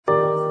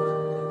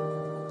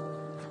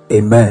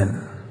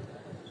Amen.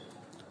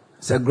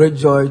 It's a great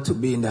joy to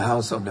be in the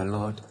house of the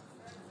Lord.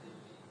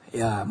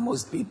 Yeah,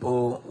 most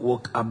people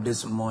woke up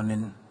this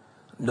morning,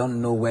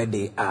 don't know where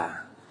they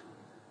are.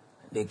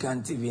 They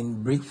can't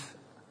even breathe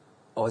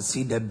or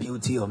see the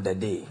beauty of the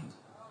day,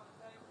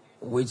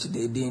 which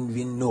they didn't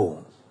even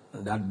know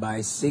that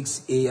by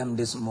 6 a.m.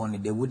 this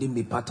morning, they wouldn't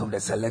be part of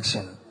the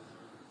selection.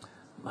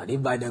 But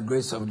if by the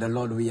grace of the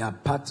Lord, we are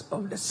part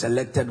of the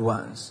selected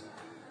ones,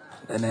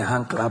 then a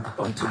hand clap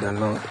unto the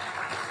Lord.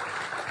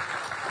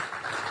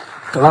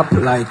 Clap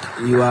like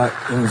you are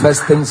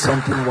investing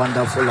something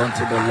wonderful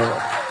unto the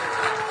Lord.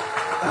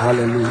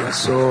 Hallelujah.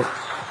 So,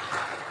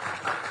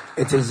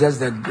 it is just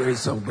the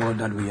grace of God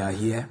that we are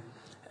here.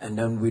 And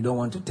then we don't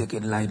want to take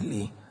it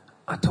lightly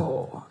at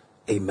all.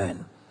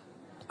 Amen.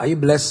 Are you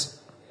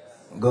blessed?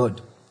 Good.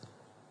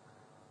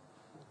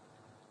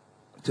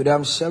 Today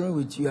I'm sharing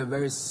with you a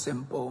very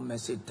simple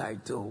message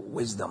titled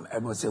Wisdom.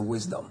 Everyone say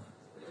wisdom.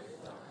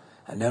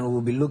 And then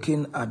we'll be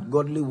looking at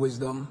godly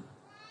wisdom.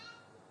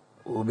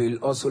 We'll be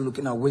also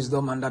looking at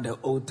wisdom under the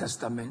Old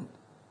Testament.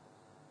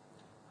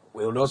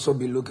 We'll also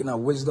be looking at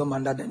wisdom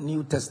under the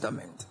New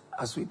Testament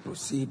as we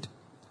proceed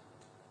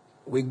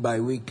week by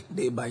week,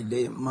 day by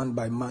day, month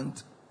by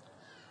month.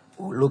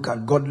 We'll look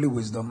at godly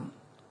wisdom,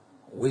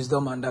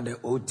 wisdom under the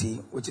OT,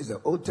 which is the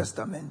Old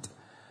Testament,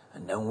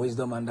 and then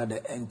wisdom under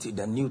the NT,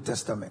 the New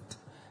Testament.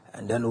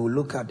 And then we'll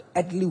look at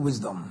earthly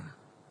wisdom,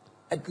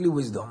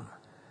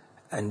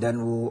 and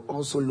then we'll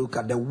also look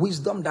at the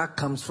wisdom that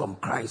comes from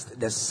Christ,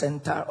 the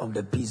center of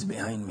the piece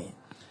behind me,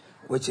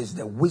 which is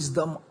the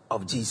wisdom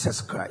of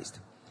Jesus Christ.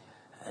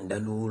 And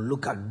then we'll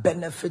look at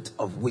benefit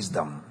of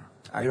wisdom.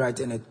 Are you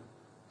writing it?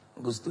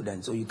 Good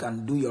student. So you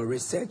can do your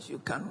research, you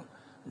can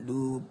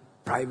do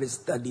private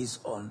studies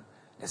on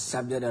the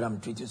subject that I'm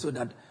treating, so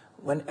that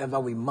whenever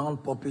we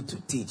mount pulpit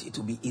to teach, it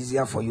will be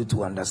easier for you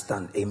to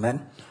understand.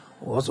 Amen.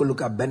 We'll also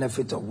look at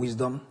benefit of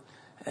wisdom,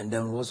 and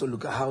then we'll also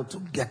look at how to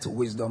get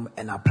wisdom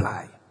and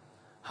apply.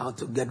 How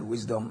to get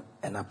wisdom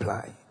and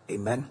apply.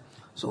 Amen.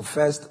 So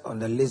first on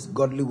the list,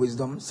 godly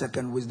wisdom.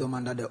 Second, wisdom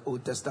under the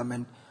Old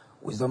Testament.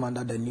 Wisdom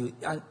under the New.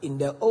 And in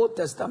the Old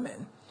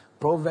Testament,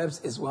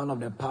 Proverbs is one of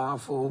the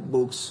powerful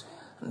books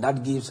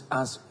that gives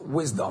us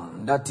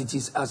wisdom, that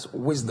teaches us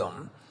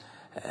wisdom.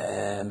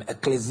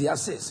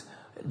 Ecclesiastes,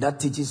 that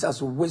teaches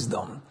us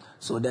wisdom.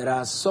 So there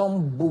are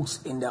some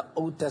books in the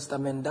Old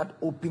Testament that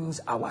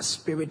opens our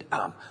spirit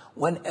up.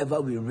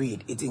 Whenever we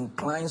read, it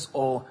inclines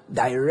or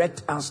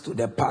directs us to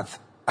the path,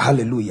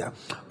 hallelujah,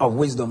 of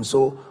wisdom.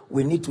 So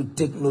we need to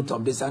take note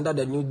of this. Under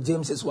the New,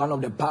 James is one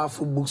of the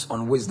powerful books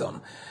on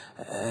wisdom.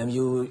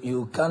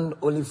 You can't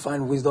only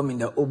find wisdom in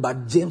the Old,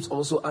 but James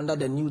also under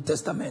the New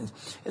Testament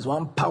is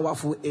one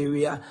powerful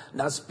area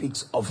that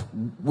speaks of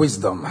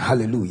wisdom.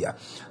 Hallelujah.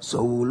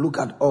 So we'll look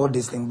at all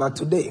these things. But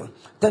today,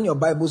 turn your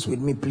Bibles with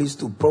me, please,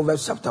 to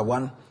Proverbs chapter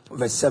 1,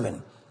 verse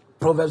 7.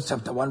 Proverbs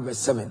chapter 1, verse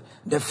 7.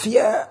 The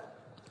fear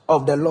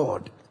of the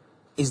Lord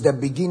is the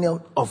beginning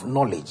of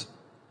knowledge,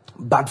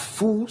 but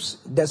fools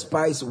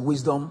despise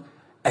wisdom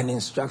and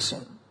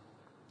instruction.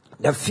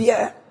 The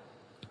fear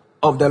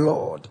of the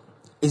Lord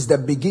is the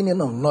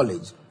beginning of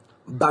knowledge,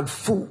 but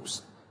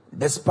fools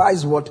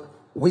despise what?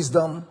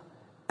 Wisdom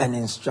and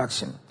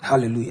instruction.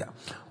 Hallelujah.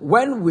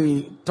 When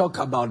we talk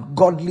about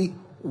godly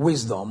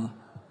wisdom,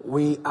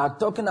 we are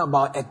talking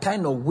about a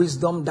kind of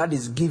wisdom that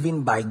is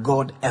given by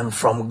God and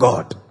from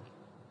God.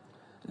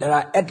 There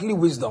are earthly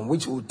wisdom,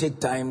 which will take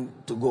time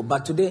to go.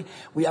 But today,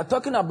 we are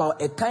talking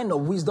about a kind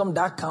of wisdom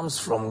that comes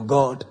from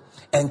God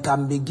and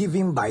can be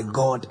given by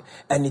God.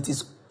 And it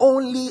is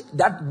only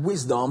that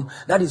wisdom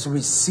that is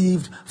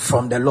received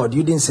from the Lord.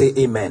 You didn't say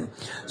amen.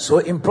 So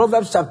in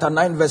Proverbs chapter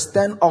 9 verse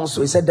 10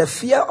 also, it said the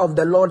fear of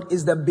the Lord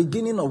is the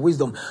beginning of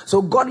wisdom.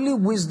 So godly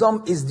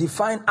wisdom is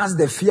defined as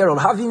the fear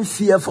of having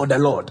fear for the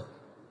Lord.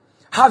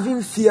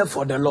 Having fear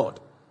for the Lord.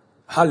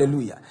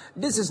 Hallelujah.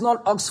 This is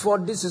not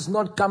Oxford. This is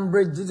not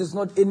Cambridge. This is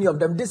not any of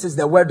them. This is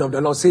the word of the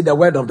Lord. Say the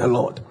word of the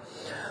Lord.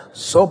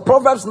 So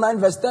Proverbs 9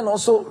 verse 10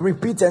 also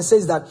repeats and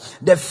says that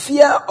the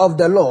fear of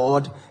the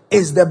Lord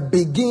is the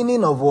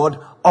beginning of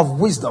what? Of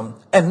wisdom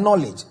and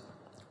knowledge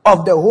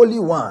of the Holy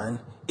One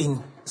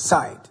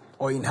inside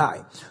or in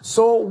high.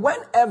 So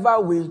whenever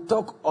we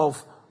talk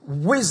of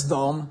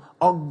wisdom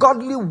or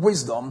godly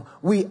wisdom,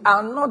 we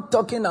are not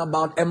talking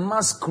about a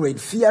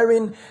masquerade,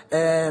 fearing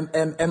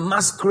a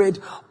masquerade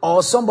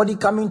or somebody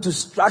coming to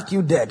strike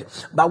you dead.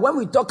 But when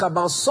we talk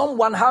about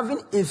someone having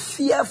a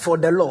fear for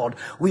the Lord,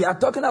 we are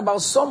talking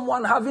about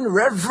someone having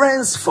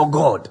reverence for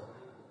God.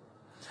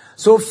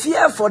 So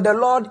fear for the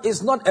Lord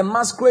is not a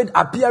masquerade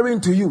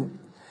appearing to you.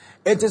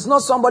 It is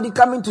not somebody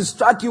coming to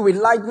strike you with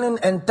lightning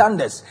and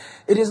thunders.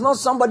 It is not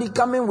somebody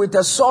coming with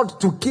a sword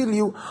to kill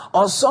you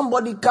or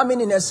somebody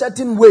coming in a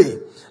certain way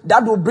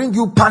that will bring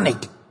you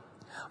panic.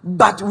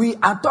 But we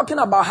are talking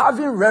about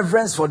having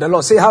reverence for the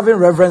Lord. Say having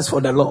reverence for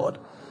the Lord.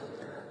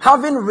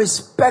 Having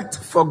respect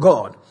for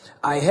God.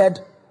 I heard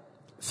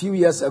a few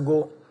years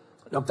ago,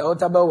 Dr.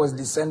 Otabel was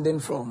descending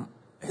from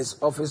his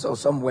office or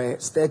somewhere,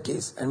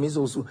 staircase, and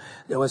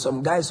there were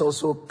some guys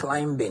also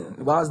climbing.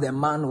 Whilst the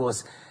man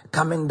was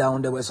coming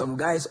down, there were some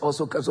guys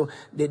also. So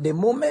the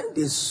moment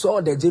they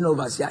saw the general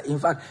overseer, in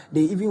fact,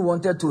 they even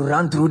wanted to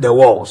run through the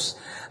walls.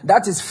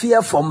 That is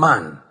fear for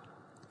man.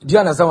 Do you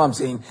understand what I'm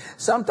saying?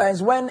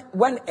 Sometimes when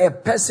a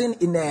person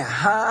in a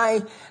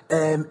high,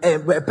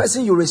 a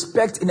person you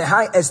respect in a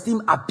high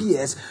esteem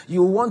appears,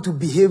 you want to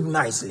behave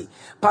nicely.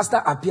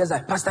 Pastor appears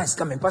like, pastor is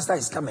coming, pastor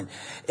is coming.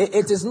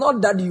 It is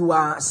not that you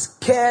are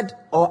scared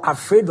or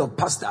afraid of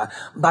pastor,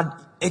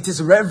 but it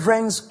is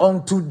reverence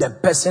unto the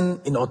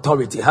person in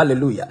authority.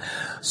 Hallelujah.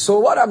 So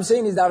what I'm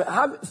saying is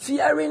that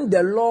fearing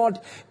the Lord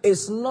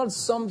is not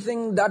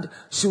something that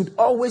should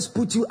always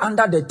put you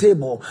under the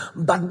table.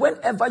 But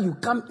whenever you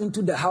come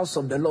into the house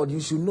of the Lord, you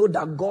should know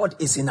that God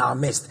is in our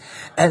midst.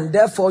 And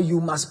therefore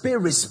you must pay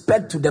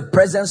respect to the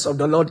presence of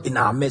the Lord in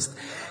our midst.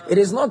 It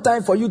is not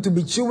time for you to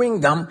be chewing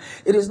gum.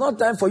 It is not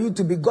time for you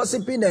to be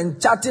gossiping and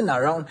chatting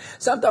around.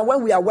 Sometimes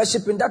when we are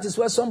worshiping, that is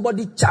where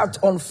somebody chats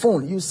on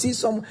phone. You see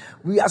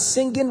we are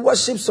singing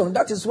worship song.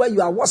 That is where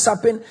you are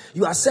WhatsApping.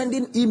 You are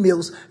sending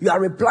emails. You are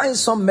replying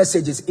some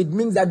messages. It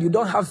means that you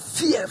don't have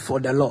fear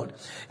for the Lord.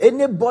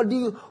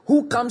 Anybody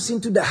who comes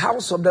into the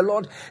house of the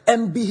Lord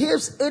and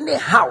behaves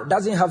anyhow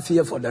doesn't have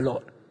fear for the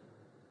Lord.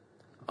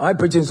 Am I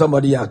preaching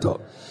somebody at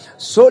all?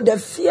 So the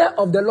fear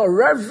of the Lord,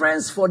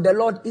 reverence for the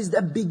Lord is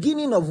the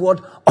beginning of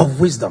what? Of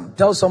wisdom.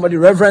 Tell somebody,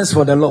 reverence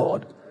for the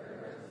Lord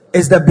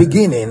is the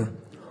beginning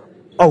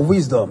of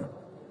wisdom.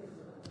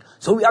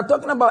 So we are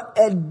talking about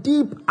a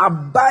deep,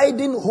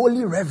 abiding,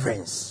 holy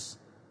reverence.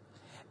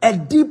 A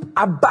deep,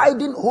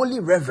 abiding,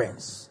 holy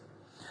reverence.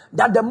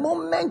 That the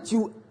moment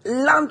you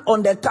land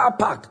on the car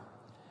park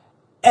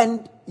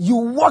and you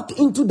walk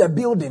into the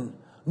building,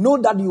 know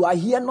that you are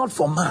here not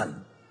for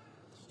man.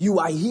 You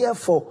are here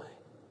for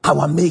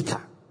our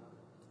Maker,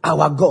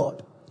 our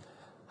God.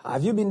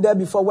 Have you been there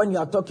before when you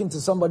are talking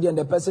to somebody and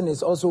the person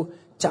is also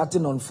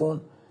chatting on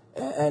phone?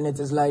 And it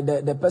is like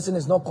the person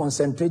is not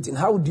concentrating.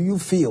 How do you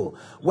feel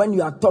when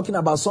you are talking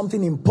about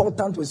something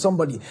important with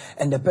somebody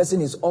and the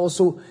person is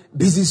also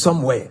busy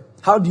somewhere?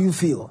 How do you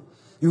feel?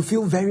 You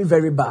feel very,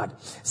 very bad.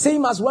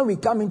 Same as when we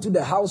come into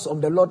the house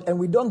of the Lord and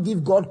we don't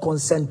give God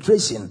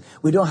concentration,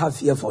 we don't have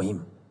fear for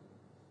him.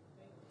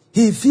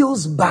 He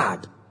feels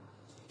bad.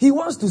 He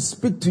wants to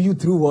speak to you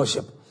through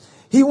worship.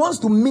 He wants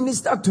to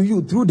minister to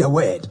you through the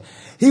word.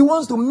 He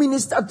wants to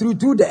minister through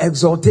the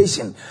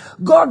exaltation.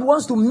 God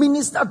wants to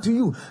minister to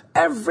you.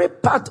 Every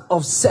part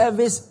of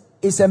service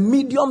is a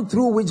medium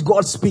through which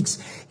God speaks.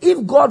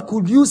 If God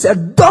could use a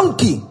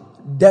donkey,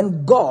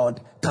 then God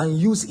can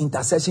use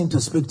intercession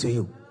to speak to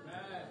you.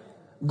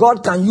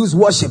 God can use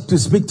worship to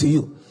speak to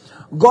you.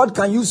 God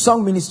can use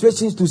song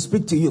ministrations to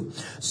speak to you.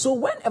 So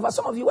whenever,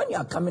 some of you, when you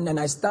are coming and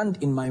I stand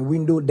in my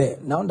window there,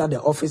 now that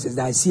the office is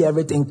there, I see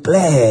everything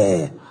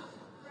clear.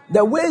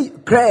 The way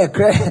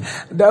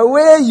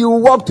you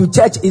walk to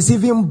church is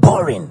even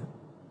boring.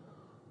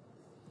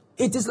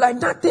 It is like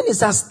nothing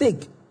is at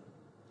stake.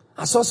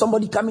 I saw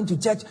somebody coming to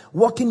church,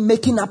 walking,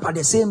 making up at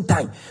the same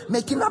time.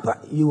 Making up,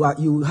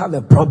 you have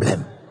a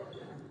problem.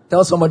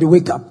 Tell somebody,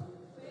 wake up.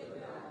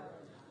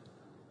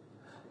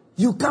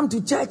 You come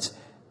to church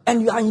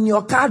and you are in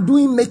your car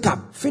doing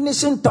makeup,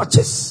 finishing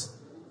touches.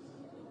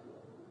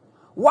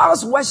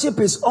 Whilst worship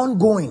is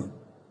ongoing.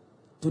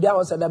 Today I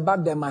was at the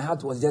back there, my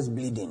heart was just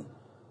bleeding.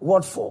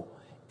 What for?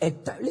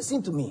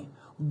 Listen to me.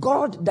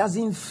 God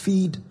doesn't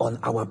feed on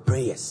our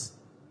prayers.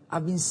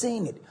 I've been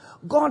saying it.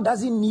 God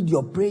doesn't need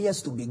your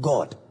prayers to be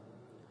God.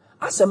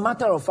 As a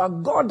matter of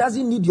fact, God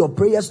doesn't need your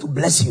prayers to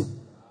bless you.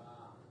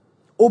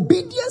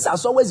 Obedience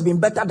has always been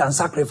better than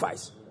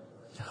sacrifice.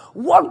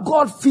 What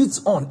God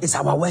feeds on is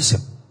our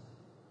worship.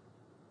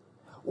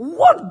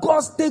 What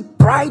God takes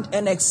pride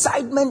and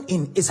excitement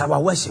in is our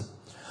worship.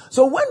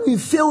 So when we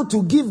fail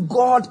to give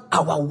God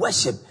our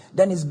worship,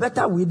 then it's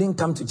better we didn't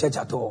come to church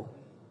at all.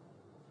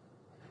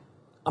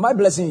 Am I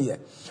blessing you here?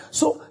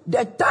 So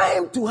the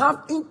time to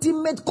have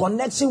intimate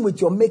connection with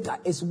your Maker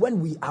is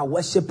when we are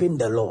worshiping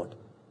the Lord.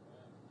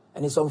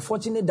 And it's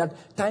unfortunate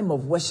that time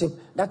of worship,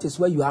 that is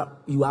where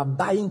you are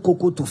buying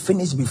cocoa to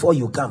finish before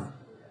you come.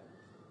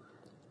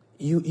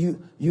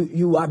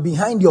 You are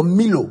behind your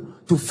Milo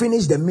to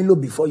finish the Milo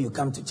before you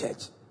come to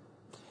church.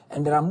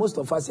 And there are most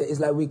of us here, it's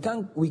like we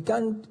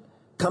can't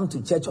come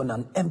to church on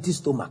an empty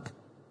stomach.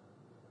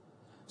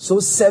 So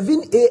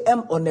 7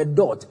 a.m. on a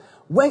dot,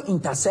 when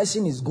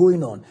intercession is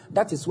going on,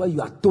 that is where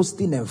you are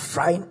toasting and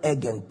frying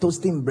egg and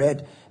toasting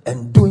bread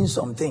and doing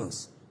some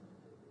things.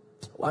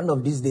 One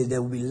of these days,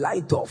 there will be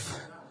light off.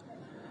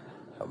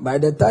 By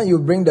the time you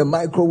bring the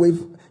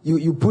microwave,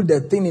 you put the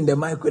thing in the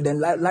microwave,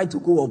 then light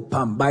will go up,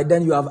 pam. By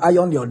then you have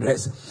ironed your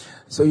dress.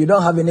 So you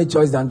don't have any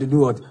choice than to do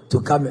what?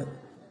 To come in.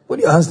 Put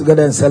your hands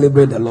together and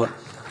celebrate the Lord.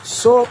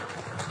 So,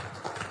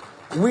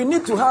 we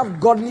need to have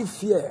godly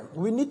fear.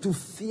 We need to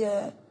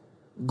fear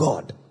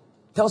God.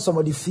 Tell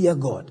somebody, fear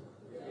God.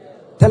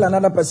 Tell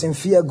another person,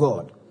 fear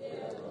God.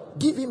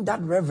 Give him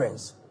that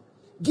reverence.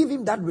 Give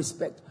him that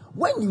respect.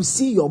 When you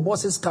see your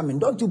bosses coming,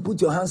 don't you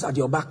put your hands at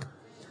your back.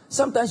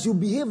 Sometimes you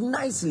behave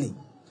nicely.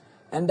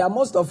 And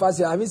most of us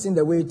here, have you seen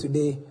the way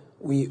today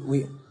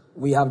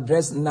we have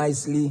dressed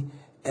nicely,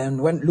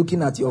 and when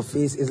looking at your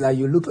face, it's like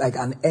you look like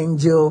an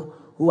angel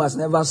who has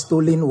never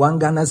stolen one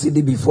Ghana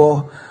cedi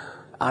before,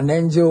 an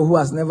angel who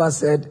has never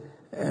said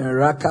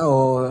raka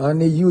or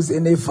only used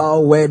any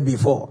foul word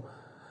before.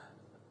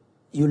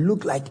 You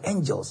look like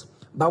angels.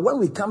 But when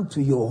we come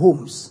to your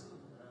homes,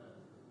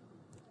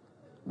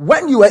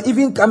 when you were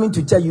even coming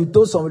to church, you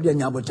told somebody,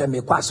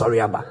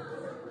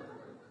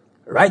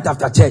 right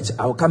after church,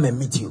 I will come and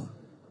meet you.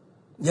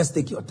 Just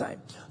take your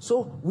time.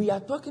 So we are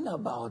talking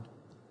about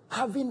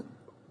having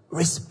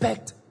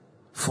respect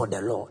for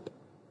the Lord.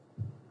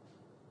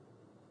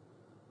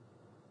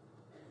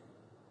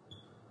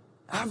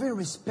 Having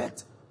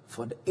respect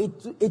for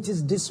it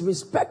is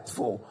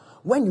disrespectful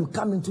when you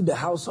come into the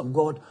house of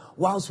God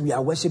whilst we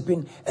are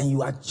worshiping and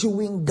you are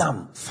chewing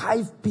gum,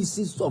 5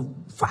 pieces of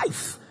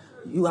 5.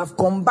 You have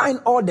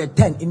combined all the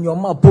 10 in your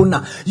mouth.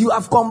 You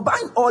have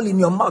combined all in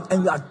your mouth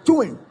and you are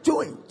chewing.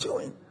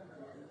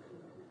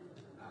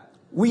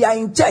 We are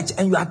in church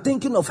and you are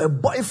thinking of a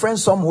boyfriend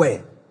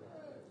somewhere,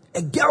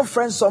 a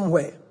girlfriend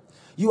somewhere.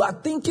 You are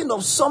thinking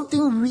of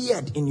something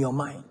weird in your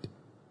mind.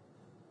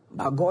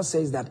 But God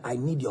says that I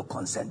need your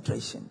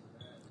concentration.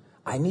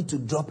 I need to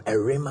drop a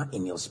rhema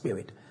in your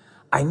spirit.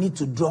 I need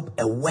to drop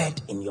a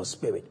word in your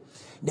spirit.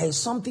 There is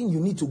something you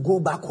need to go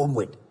back home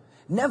with.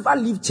 Never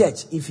leave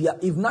church if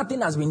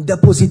nothing has been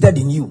deposited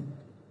in you.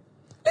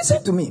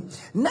 Listen to me.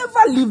 Never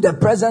leave the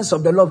presence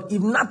of the Lord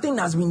if nothing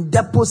has been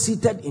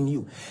deposited in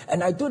you.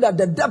 And I told that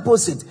the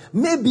deposit,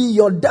 maybe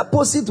your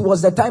deposit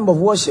was the time of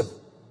worship.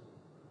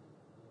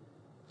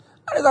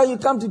 And then you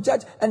come to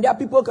church and there are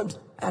people come,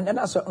 and then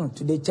I said,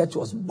 today church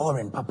was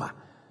boring, Papa.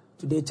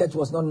 Today church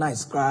was not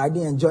nice. I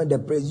didn't enjoy the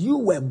praise.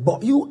 You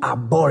are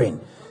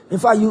boring. In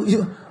fact,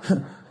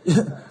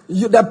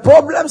 the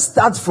problem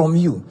starts from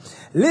you.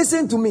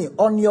 Listen to me.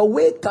 On your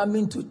way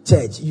coming to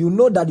church, you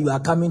know that you are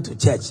coming to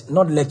church,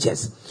 not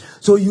lectures.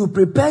 So you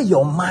prepare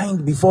your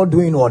mind before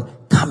doing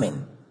what?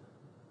 Coming.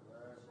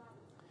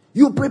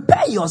 You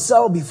prepare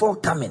yourself before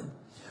coming.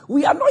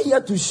 We are not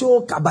here to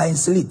show kaba and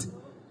slit.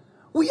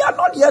 We are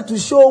not here to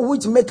show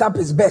which makeup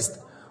is best,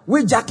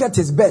 which jacket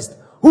is best,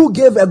 who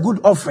gave a good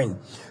offering.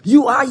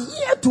 You are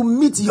here to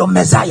meet your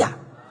Messiah,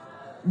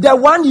 the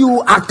one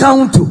you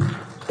account to.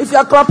 If you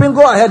are clapping,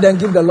 go ahead and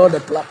give the Lord a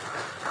clap.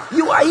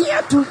 You are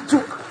here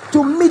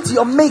to meet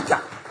your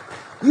maker.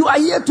 You are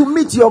here to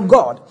meet your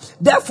God.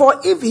 Therefore,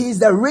 if he is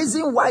the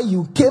reason why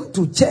you came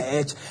to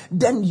church,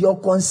 then your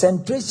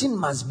concentration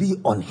must be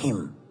on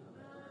him.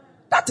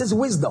 That is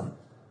wisdom.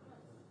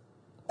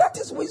 That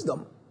is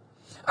wisdom.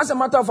 As a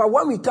matter of fact,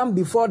 when we come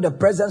before the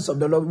presence of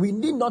the Lord, we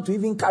need not to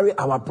even carry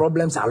our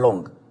problems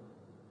along.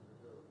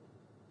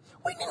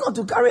 We need not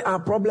to carry our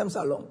problems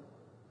along.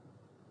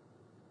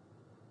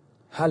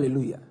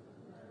 Hallelujah.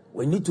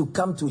 We need to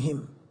come to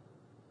him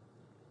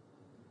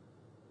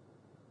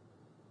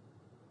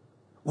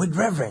with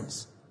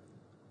reverence,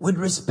 with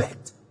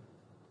respect.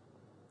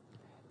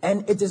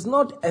 And it is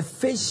not a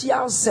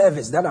facial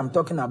service that I'm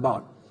talking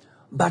about,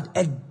 but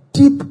a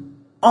deep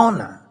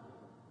honor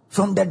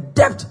from the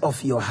depth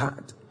of your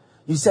heart.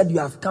 You said you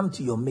have come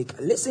to your maker.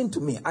 Listen to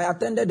me. I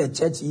attended a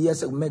church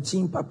years ago.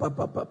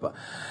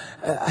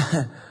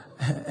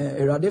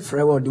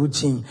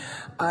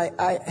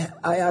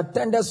 I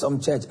attended some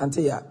church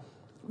until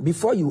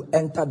before you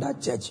enter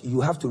that church,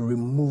 you have to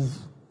remove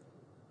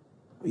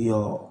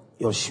your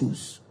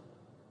shoes.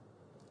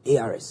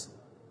 ARS.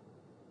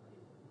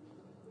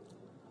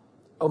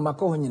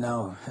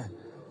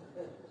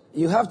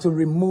 You have to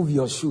remove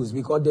your shoes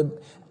because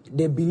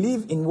they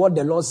believe in what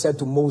the Lord said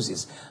to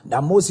Moses.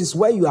 That Moses,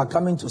 where you are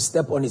coming to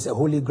step on is a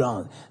holy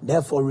ground.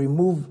 Therefore,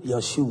 remove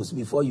your shoes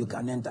before you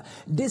can enter.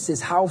 This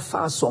is how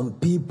far some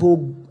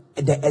people,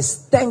 the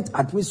extent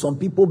at which some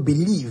people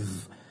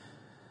believe.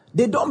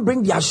 They don't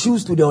bring their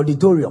shoes to the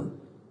auditorium.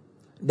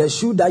 The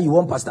shoe that you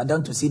want Pastor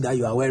Dan to see that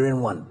you are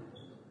wearing one.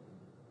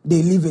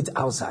 They leave it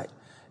outside.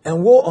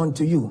 And woe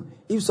unto you.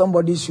 If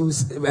somebody's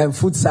shoes and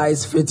foot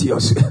size fit your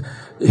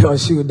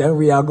shoe, then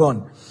we are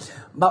gone.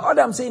 But what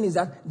I'm saying is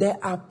that there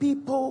are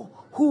people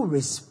who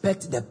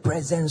respect the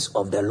presence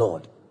of the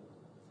Lord.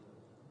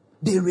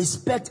 They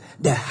respect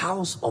the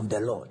house of the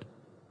Lord.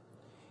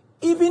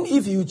 Even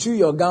if you chew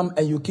your gum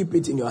and you keep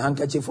it in your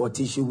handkerchief or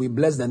tissue, we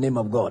bless the name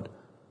of God.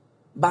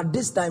 But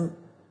this time,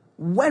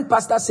 when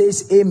pastor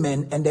says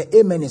amen and the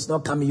amen is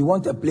not coming, you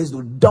want a place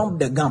to dump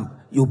the gum,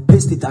 you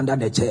paste it under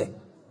the chair.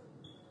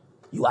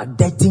 You are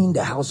dirtying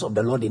the house of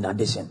the Lord in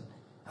addition.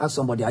 Ask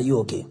somebody, are you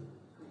okay?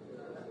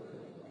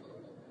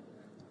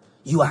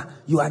 You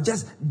are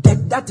just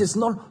dead. That is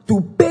not, to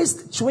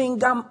paste chewing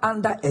gum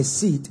under a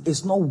seat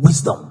is not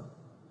wisdom.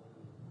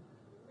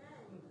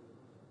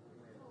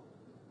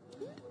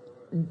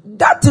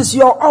 That is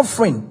your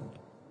offering.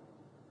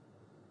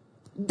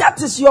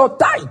 That is your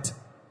tithe.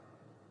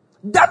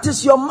 That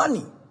is your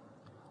money.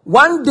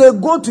 One day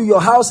go to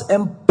your house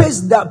and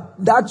paste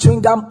that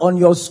chewing gum on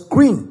your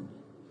screen.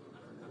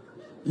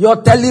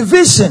 Your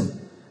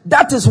television.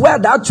 That is where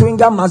that chewing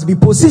gum must be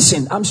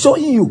positioned. I'm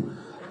showing you.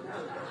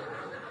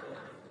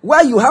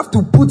 where you have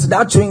to put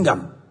that chewing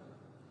gum.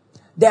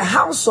 The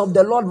house of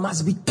the Lord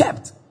must be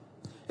kept.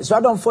 It's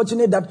rather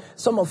unfortunate that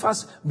some of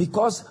us,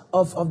 because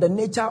of the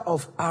nature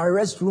of our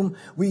restroom,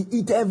 we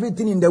eat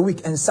everything in the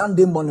week, and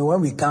Sunday morning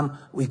when we come,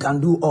 we can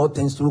do all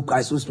things through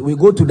Christ. We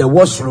go to the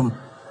washroom,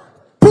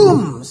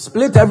 boom,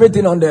 split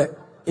everything in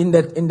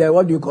the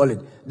what do you call it?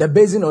 The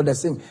basin or the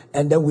sink,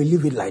 and then we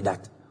leave it like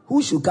that.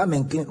 Who should come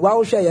and clean?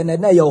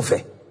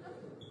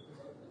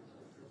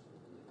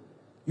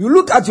 You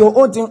look at your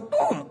own thing.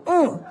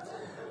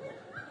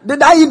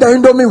 Did I eat the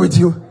indomie with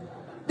you?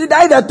 Did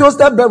I eat the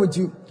toasted bread with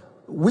you?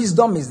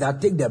 Wisdom is that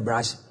take the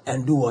brush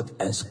and do what?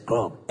 And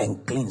scrub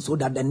and clean, so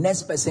that the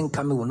next person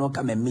coming will not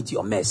come and meet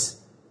your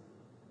mess.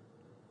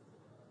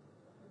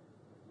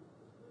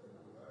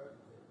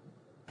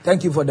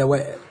 Thank you for the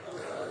word.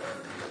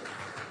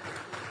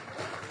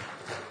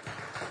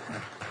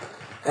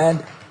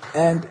 And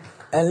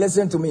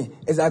listen to me.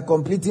 It's like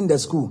completing the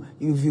school.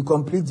 If you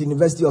complete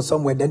university or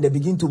somewhere, then they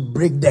begin to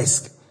break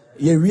desk.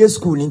 You real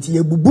school into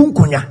your bubun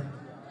kunya.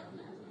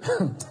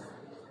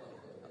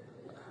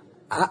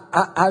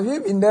 Have you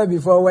been there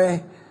before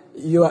where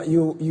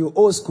you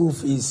owe school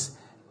fees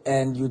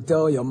and you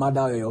tell your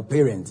mother or your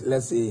parent,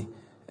 let's say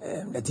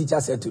the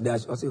teacher said to them,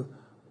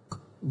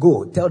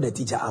 go tell the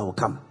teacher I will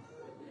come.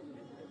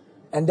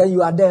 And then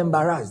you are there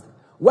embarrassed.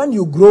 When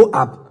you grow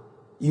up,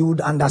 you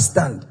would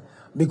understand.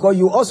 Because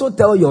you also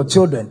tell your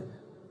children,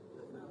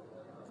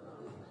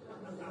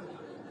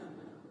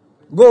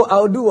 go,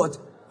 I'll do what?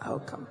 I'll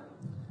come.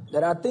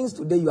 There are things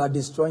today you are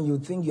destroying. You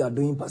think you are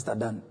doing Pastor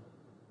Dan.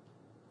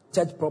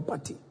 Church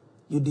property,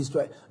 you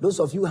destroy. Those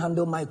of you who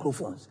handle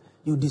microphones,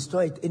 you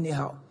destroy it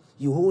anyhow.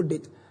 You hold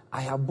it. I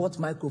have bought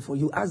microphone.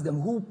 You ask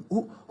them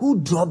who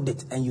dropped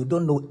it, and you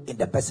don't know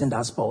the person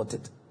that spoiled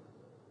it.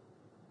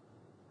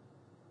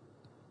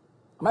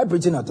 Am I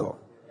preaching at all?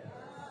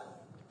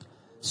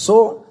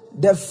 So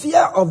the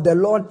fear of the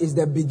Lord is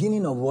the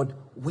beginning of what?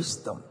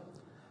 Wisdom.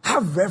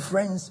 Have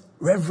reverence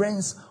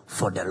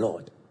for the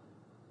Lord.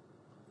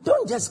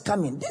 Don't just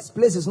come in. This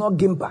place is not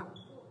Gimpa.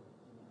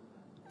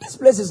 This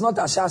place is not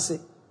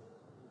Ashasi.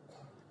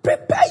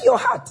 Prepare your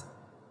heart.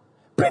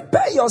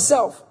 Prepare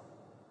yourself.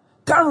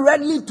 Come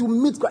readily to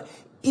meet Christ.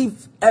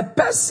 If a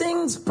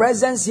person's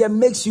presence here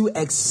makes you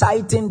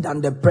exciting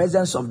than the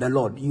presence of the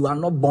Lord, you are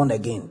not born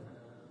again.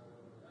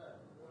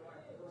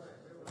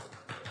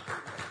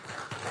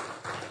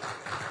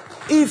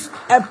 If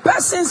a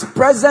person's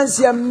presence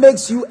here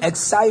makes you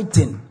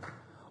exciting,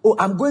 oh,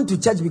 I'm going to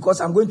church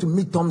because I'm going to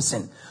meet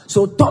Thompson.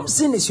 So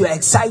Thompson is your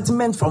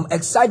excitement from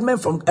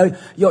from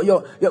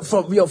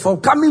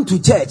coming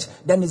to church.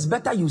 Then it's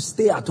better you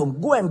stay at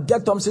home. Go and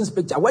get Thompson's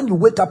picture. When you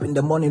wake up in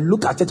the morning,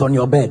 look at it on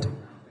your bed.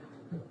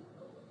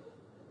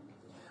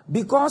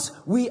 Because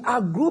we are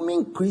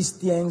grooming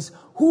Christians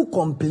who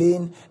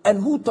complain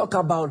and who talk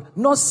about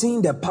not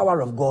seeing the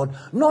power of God,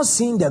 not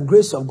seeing the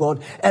grace of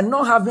God, and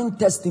not having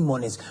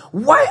testimonies.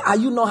 Why are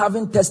you not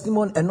having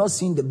testimony and not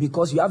seeing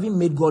because you haven't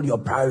made God your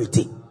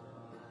priority?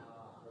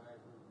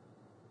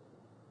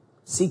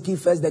 Seek ye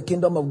first the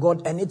kingdom of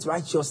God and its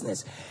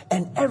righteousness,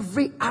 and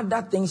every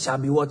other thing shall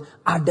be what?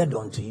 Added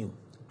unto you.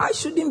 I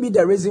shouldn't be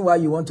the reason why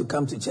you want to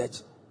come to church.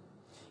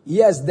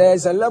 Yes,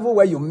 there's a level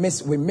where we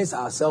miss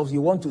ourselves.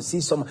 You want to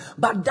see some,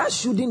 but that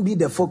shouldn't be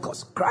the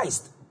focus.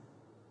 Christ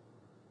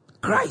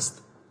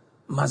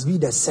must be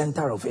the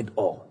center of it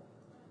all.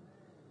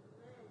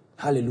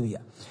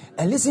 Hallelujah.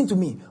 And listen to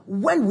me.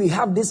 When we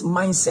have this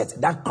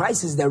mindset that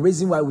Christ is the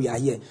reason why we are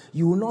here,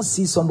 you will not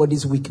see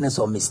somebody's weakness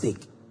or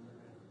mistake.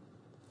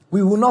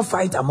 We will not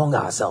fight among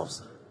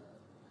ourselves.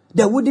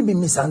 There wouldn't be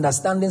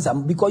misunderstandings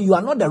because you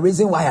are not the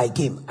reason why I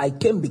came. I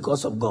came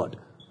because of God.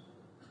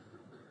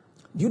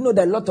 Do you know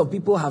that a lot of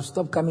people have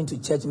stopped coming to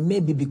church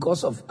maybe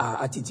because of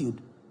our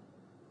attitude?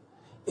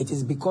 It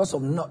is because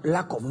of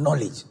lack of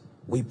knowledge.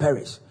 We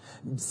perish.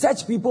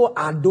 Such people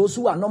are those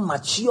who are not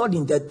matured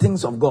in the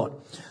things of God.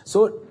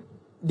 So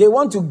they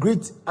want to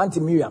greet Auntie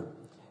Miriam.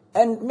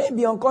 And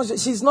maybe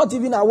unconscious, she's not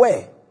even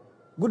aware.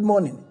 Good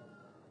morning.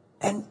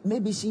 And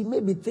maybe she may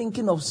be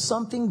thinking of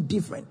something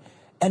different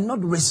and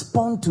not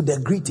respond to the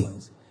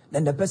greetings.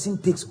 Then the person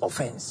takes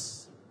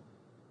offense.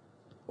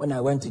 When I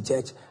went to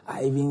church,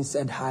 I even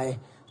said hi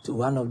to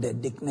one of the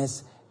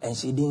deaconess and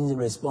she didn't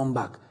respond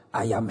back.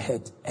 I am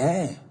hurt.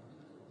 I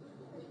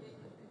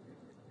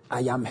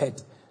am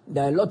hurt.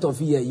 There are a lot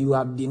of you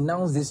have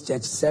denounced this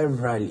church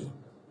severally.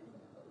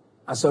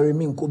 I sorry,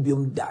 me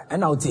kubium da.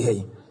 And I'll tell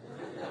you.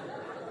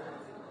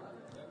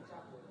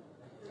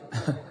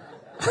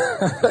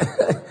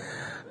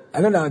 I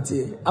don't know how to tell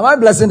you. Am I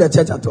blessing the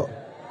church at all?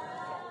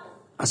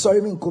 I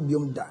sorry, me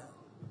kubium da.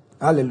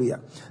 Hallelujah.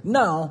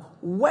 Now,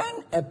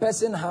 when a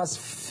person has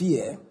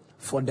fear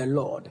for the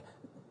Lord,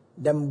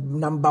 the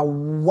number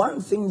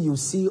one thing you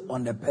see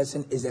on the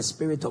person is the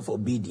spirit of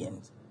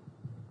obedience.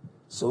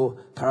 So,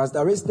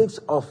 characteristics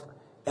of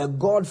a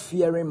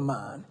God-fearing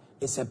man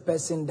is a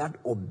person that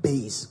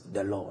obeys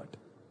the Lord.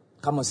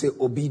 Come on, say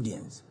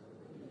obedience.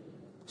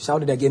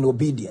 Shout it again,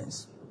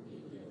 obedience.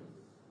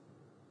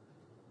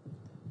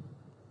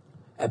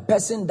 A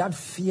person that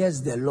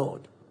fears the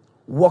Lord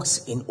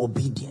walks in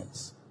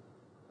obedience.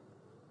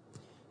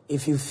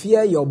 If you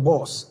fear your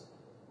boss,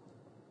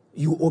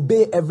 you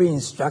obey every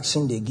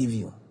instruction they give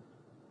you.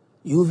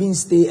 You even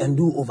stay and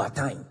do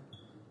overtime.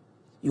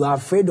 You are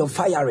afraid of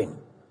firing.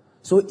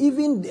 So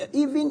even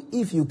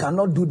if you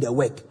cannot do the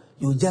work,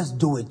 you just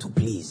do it to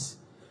please,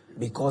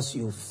 because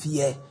you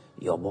fear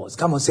your boss.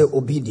 Come on, say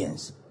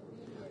obedience.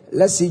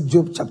 Let's see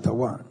Job chapter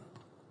 1.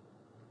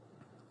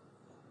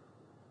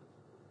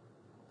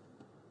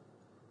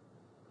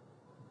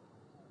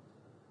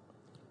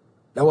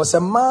 There was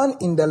a man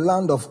in the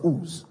land of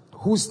Uz,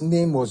 whose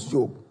name was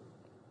Job.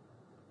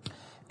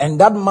 And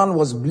that man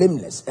was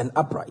blameless and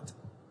upright,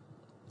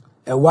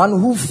 a one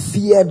who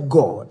feared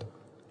God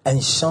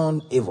and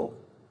shunned evil.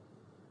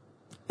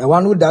 A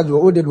one who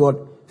did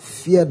what?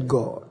 Feared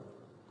God.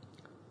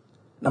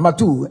 Number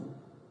 2,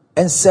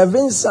 and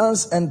 7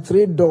 sons and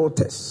 3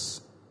 daughters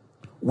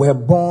were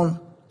born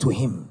to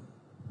him.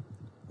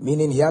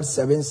 Meaning he had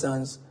 7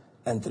 sons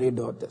and 3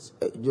 daughters.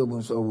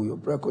 Job saw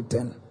you,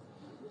 10.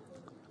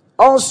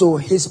 Also,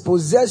 his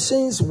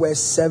possessions were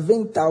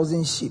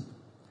 7,000 sheep,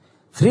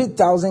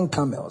 3,000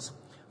 camels,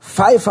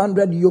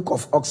 500 yoke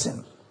of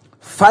oxen,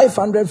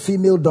 500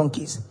 female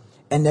donkeys,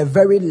 and a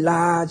very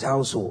large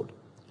household.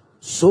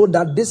 So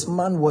that this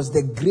man was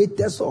the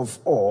greatest of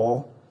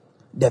all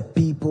the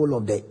people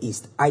of the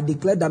East. I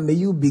declare that may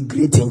you be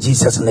great in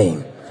Jesus'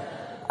 name.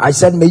 I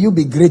said, may you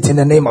be great in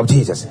the name of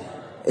Jesus.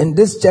 In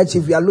this church,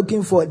 if you are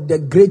looking for the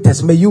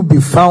greatest, may you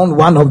be found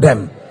one of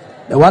them.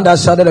 The one that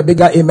shouted a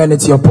bigger amen,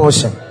 it's your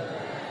portion.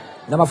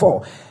 Number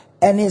 4,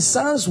 and his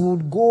sons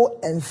would go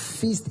and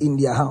feast in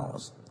their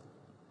house,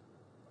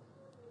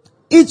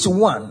 each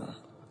one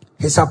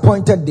his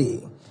appointed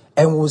day,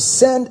 and would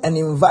send and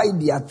invite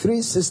their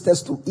 3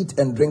 sisters to eat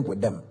and drink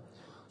with them.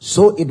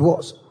 So it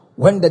was,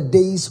 when the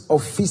days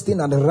of feasting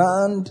had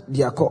run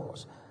their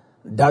course,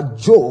 that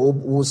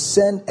Job would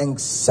send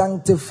and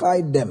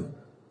sanctify them.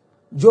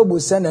 Job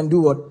would send and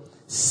do what?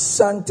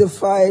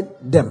 Sanctify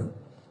them.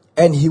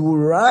 And he will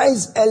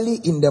rise early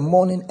in the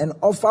morning and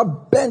offer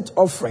burnt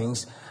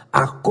offerings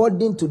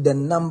according to the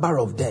number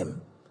of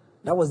them.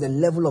 That was the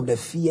level of the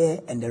fear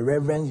and the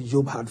reverence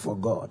Job had for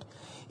God.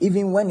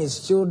 Even when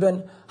his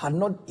children had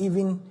not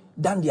even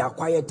done their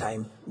quiet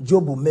time,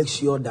 Job will make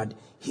sure that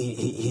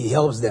he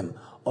helps them,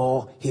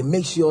 or he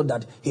makes sure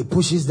that he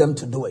pushes them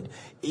to do it.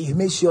 He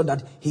makes sure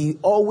that he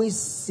always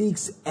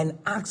seeks and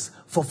asks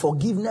for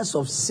forgiveness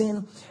of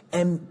sin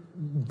and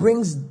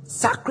brings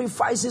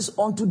sacrifices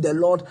unto the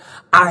Lord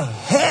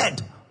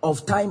ahead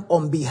of time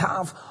on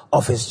behalf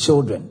of his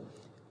children.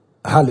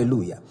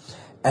 Hallelujah.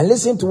 And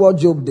listen to what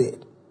Job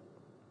did.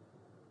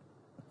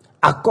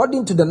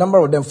 According to the number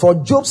of them, for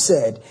Job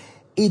said,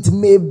 it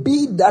may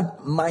be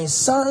that my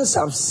sons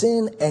have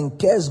sinned and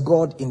cursed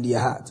God in their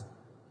heart.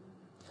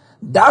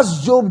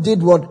 Thus Job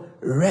did what?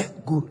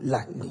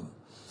 Regularly.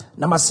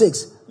 Number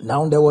 6,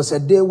 now there was a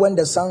day when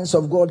the sons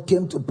of God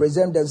came to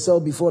present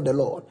themselves before the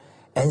Lord,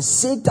 and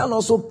Satan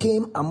also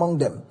came among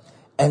them.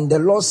 And the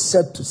Lord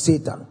said to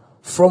Satan,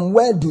 from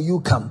where do you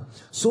come?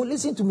 So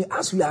listen to me,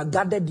 as we are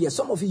gathered here,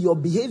 some of you, your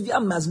behavior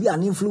must be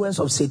an influence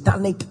of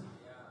satanic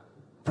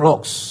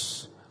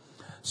plots.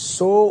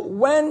 So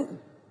when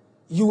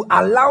you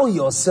allow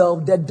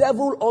yourself, the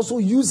devil also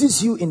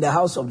uses you in the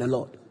house of the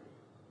Lord.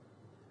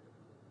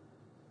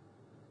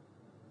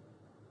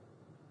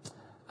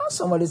 How's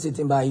somebody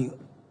sitting by you?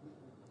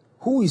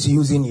 Who is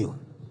using you?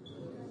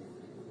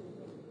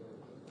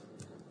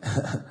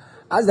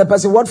 Ask the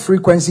person, what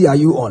frequency are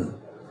you on?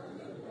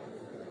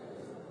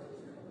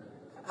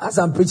 As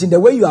I'm preaching, the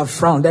way you have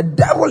frowned, the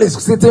devil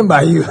is sitting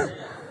by you.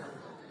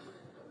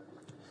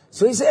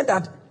 So he said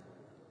that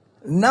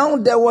now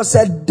there was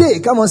a day,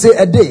 come on, say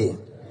a day,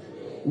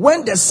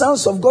 when the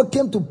sons of God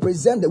came to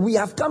present, we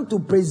have come to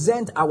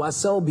present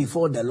ourselves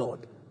before the Lord.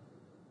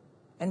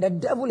 And the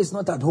devil is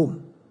not at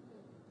home.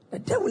 The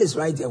devil is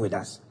right here with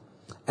us.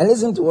 And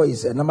listen to what he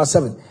said. Number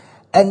 7.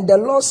 And the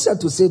Lord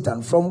said to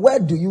Satan, from where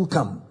do you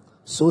come?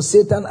 So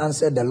Satan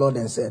answered the Lord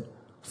and said,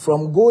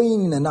 from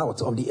going in and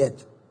out of the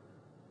earth,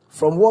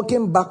 from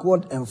walking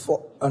backward and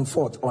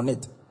forth on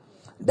it.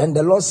 Then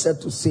the Lord said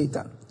to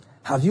Satan,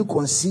 have you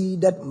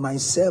considered my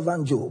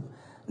servant Job,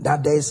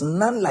 that there is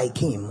none like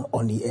him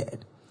on the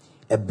earth,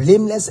 a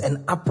blameless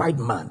and upright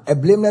man, a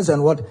blameless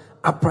and what?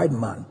 Upright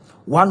man,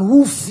 one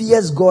who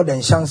fears God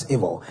and shuns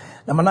evil.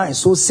 Number 9,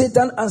 so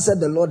Satan answered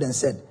the Lord and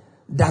said,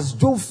 does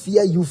Job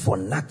fear you for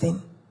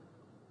nothing?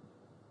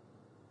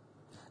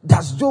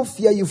 Does Job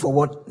fear you for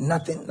what?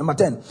 Nothing. Number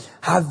 10,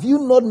 have you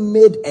not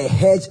made a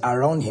hedge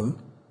around him,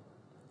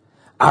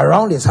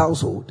 around his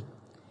household,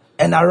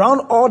 and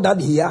around all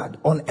that he had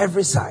on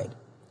every side?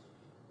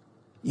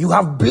 You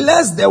have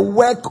blessed the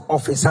work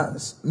of his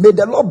hands. May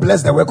the Lord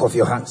bless the work of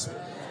your hands.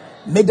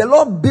 May the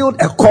Lord build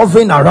a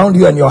covering around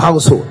you and your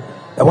household.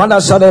 The one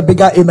that shouted a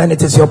bigger amen,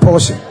 it is your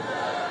portion.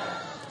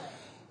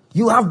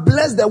 You have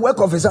blessed the work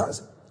of his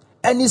hands,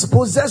 and his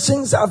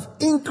possessions have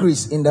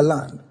increased in the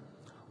land.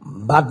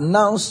 But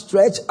now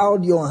stretch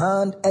out your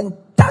hand and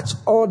touch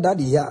all that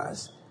he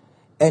has,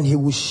 and he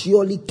will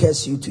surely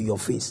curse you to your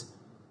face.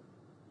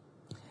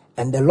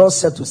 And the Lord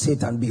said to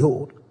Satan,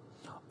 behold,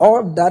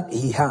 all that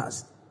he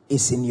has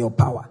is in your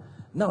power.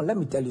 Now, let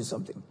me tell you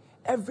something.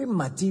 Every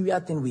material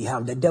thing we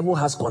have, the devil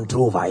has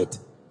control over it.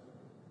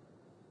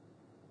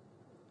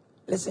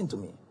 Listen to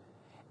me.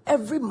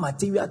 Every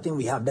material thing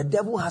we have, the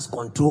devil has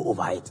control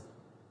over it.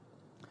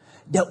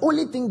 The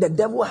only thing the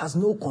devil has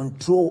no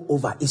control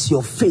over is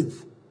your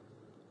faith.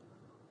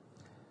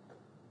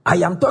 I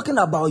am talking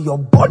about your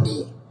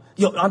body.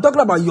 I'm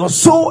talking about your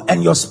soul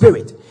and your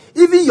spirit.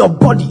 Even your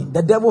body,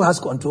 the devil has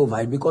control over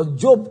it, because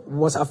Job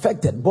was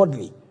affected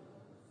bodily.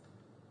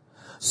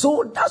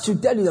 So that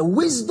should tell you, the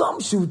wisdom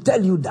should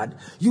tell you that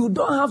you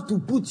don't have to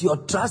put your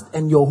trust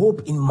and your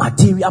hope in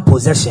material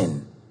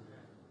possession.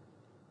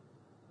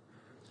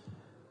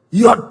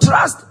 Your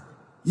trust,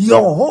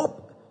 your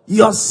hope,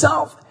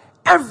 yourself,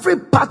 every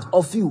part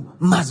of you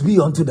must be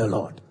unto the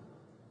Lord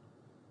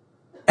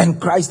and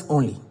Christ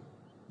only.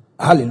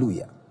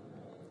 Hallelujah.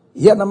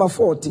 Here, number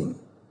 14.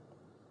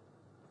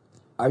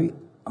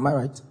 Am I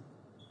right?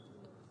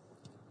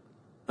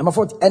 Number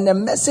 14. And a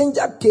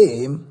messenger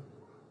came.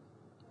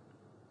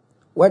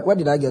 Where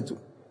did I get to?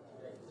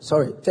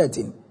 Sorry,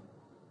 13.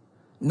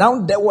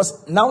 Now there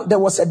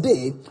was a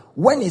day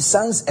when his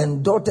sons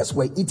and daughters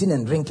were eating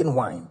and drinking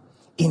wine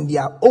in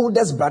their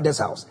oldest brother's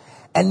house.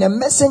 And a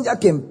messenger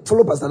came,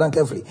 follow Pastor Dan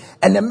carefully.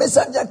 And a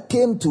messenger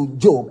came to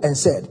Job and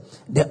said,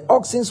 the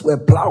oxen were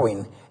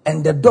plowing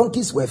and the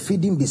donkeys were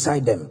feeding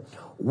beside them,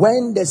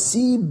 when the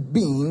sea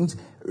beings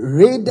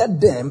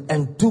raided them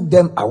and took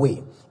them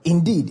away.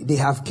 Indeed, they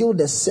have killed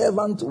the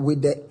servant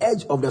with the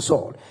edge of the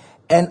sword.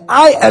 And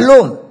I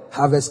alone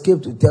have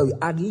escaped to tell you.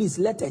 At least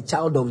let a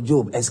child of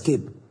Job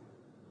escape.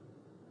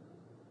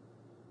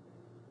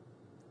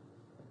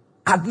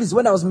 At least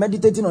when I was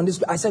meditating on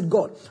this, I said,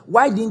 God,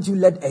 why didn't you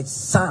let a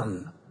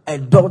son, a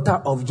daughter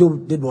of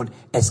Job did what?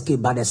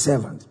 Escape by the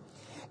servant.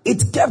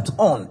 It kept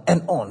on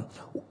and on.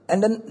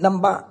 And then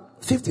number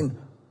 16,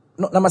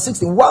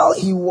 while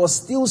he was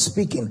still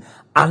speaking,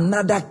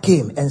 another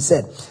came and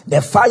said,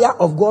 the fire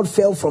of God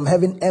fell from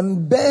heaven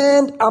and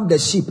burned up the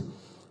sheep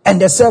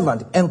and the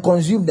servant and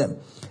consumed them.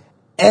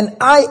 And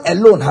I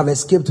alone have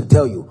escaped to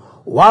tell you.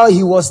 While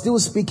he was still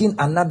speaking,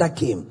 another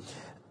came.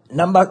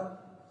 Number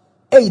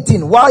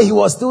 18, while he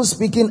was still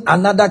speaking,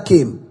 another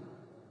came.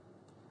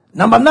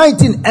 Number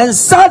 19, and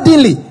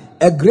suddenly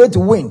a great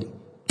wind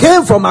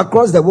came from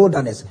across the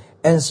wilderness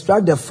and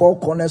struck the four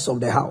corners of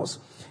the house.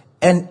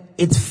 And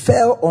it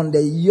fell on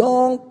the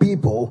young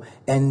people,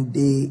 and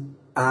they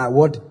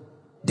are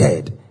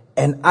dead.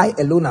 And I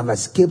alone have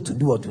escaped to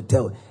do what to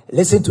tell.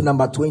 Listen to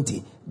number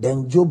 20.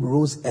 Then Job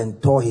rose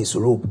and tore his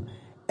robe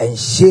and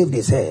shaved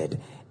his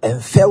head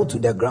and fell to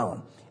the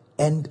ground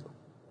and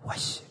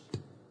worshipped.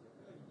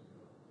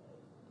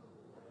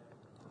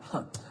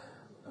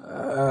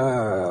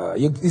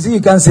 You see,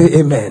 you can't say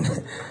amen.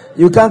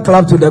 You can't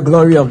clap to the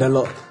glory of the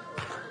Lord.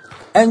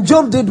 And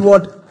Job did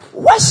what?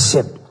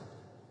 Worshipped.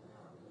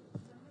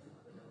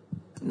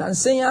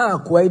 Nansenya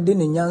akwaidi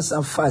ni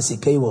nyansa fasi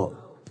kaiwo.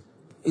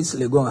 It's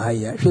legon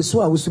higher.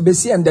 Shesu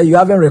awusubesi, and you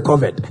haven't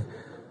recovered.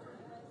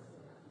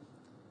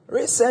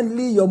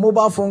 Recently, your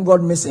mobile phone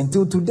got missing.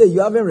 Till today,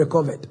 you haven't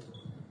recovered.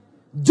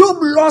 Job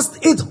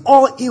lost it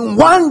all in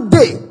one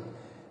day.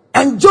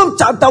 And Job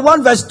chapter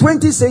 1 verse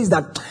 20 says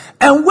that,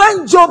 and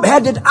when Job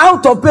had it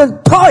out of pain,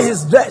 tore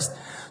his dress,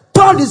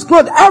 tore his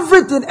clothes,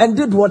 everything, and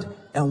did what?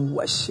 And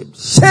worshipped.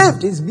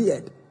 Shaved his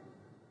beard.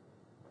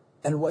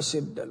 And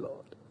worshipped the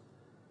Lord.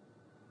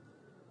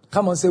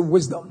 Come on, say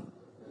wisdom.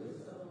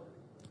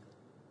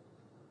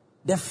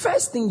 The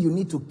first thing you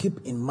need to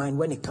keep in mind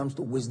when it comes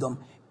to wisdom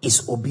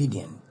is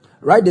obedience.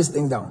 Write this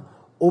thing down.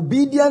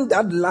 Obedience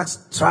that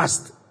lacks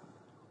trust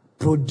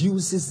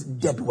produces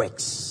dead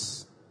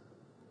works.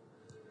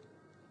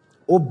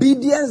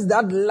 Obedience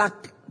that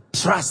lacks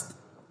trust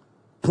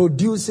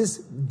produces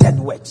dead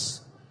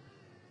works.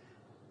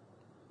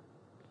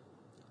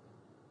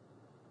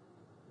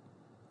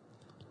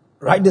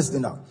 Write this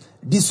thing down.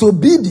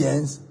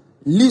 Disobedience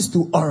leads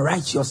to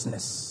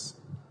unrighteousness.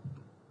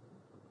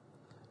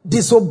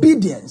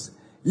 Disobedience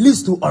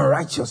leads to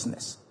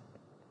unrighteousness.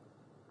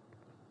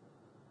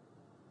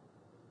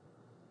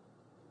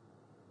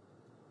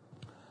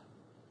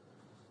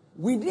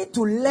 We need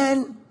to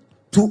learn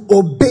to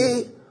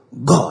obey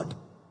God.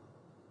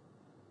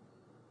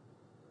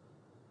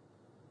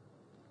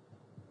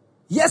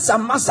 Yes, a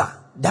massa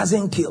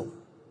doesn't kill.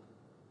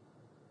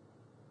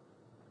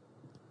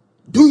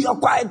 Do your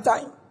quiet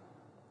time.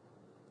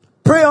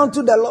 Pray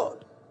unto the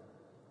Lord.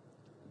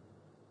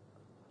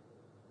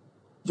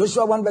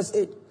 Joshua 1 verse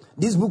 8.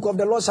 This book of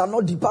the law shall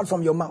not depart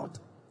from your mouth.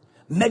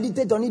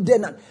 Meditate on it day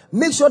and night.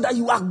 Make sure that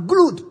you are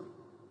glued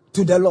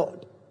to the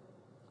Lord.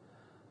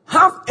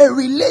 Have a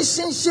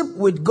relationship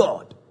with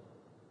God.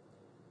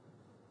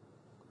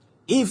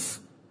 If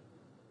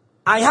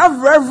I have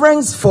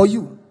reverence for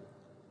you,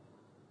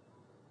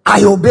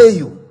 I obey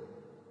you.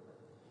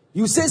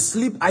 You say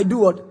sleep, I do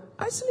what?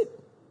 I sleep.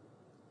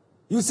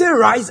 You say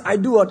rise, I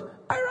do what?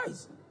 I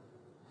rise.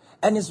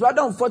 And it's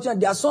rather unfortunate.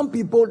 There are some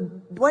people,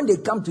 when they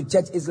come to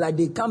church, it's like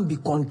they can't be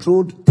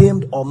controlled,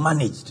 tamed, or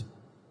managed.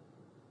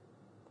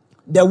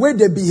 The way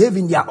they behave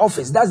in their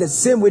office, that's the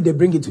same way they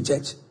bring it to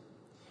church.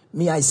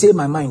 Me, I say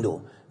my mind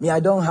though. Me, I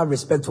don't have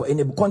respect for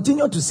anybody.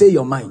 Continue to say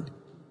your mind.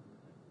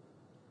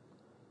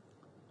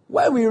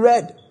 When we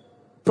read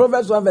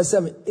Proverbs 1 verse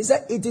 7, it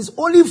said, it is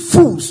only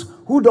fools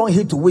who don't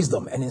heed to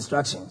wisdom and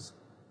instructions.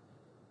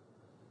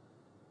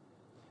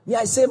 Me,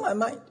 I say my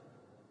mind.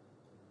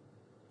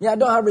 Me, I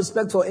don't have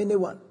respect for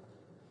anyone.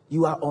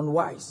 You are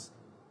unwise.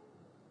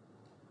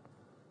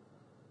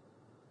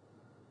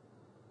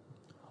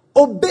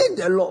 Obey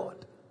the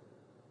Lord.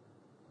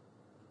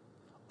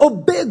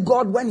 Obey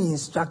God when He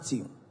instructs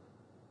you.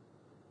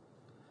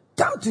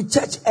 Come to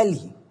church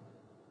early.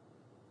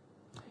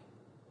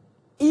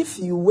 If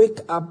you wake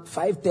up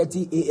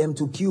 5:30 a.m.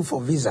 to queue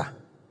for visa,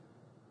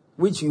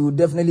 which you will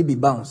definitely be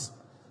bounced.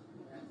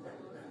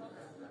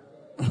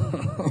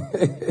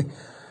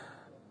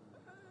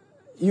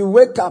 You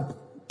wake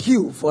up,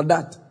 queue for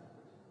that.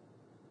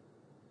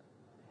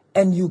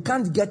 And you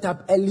can't get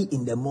up early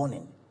in the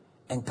morning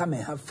and come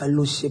and have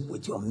fellowship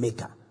with your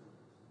Maker.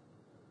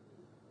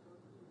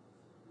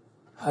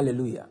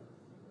 Hallelujah.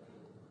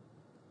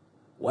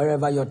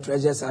 Wherever your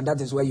treasures are, that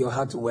is where your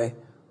heart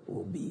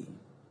will be.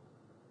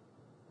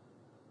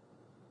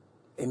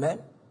 Amen.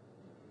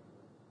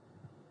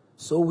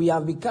 So we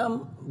have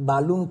become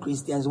balloon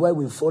Christians where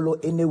we follow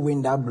any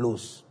wind that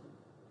blows.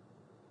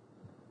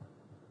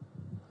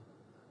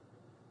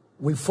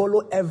 We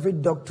follow every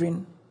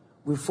doctrine.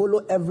 We follow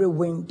every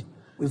wind.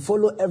 We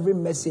follow every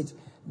message.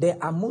 There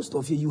are most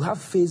of you have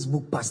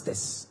Facebook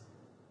pastors.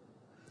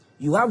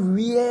 You have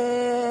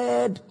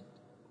weird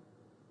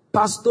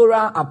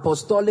pastoral,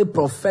 apostolic,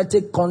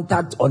 prophetic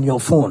contact on your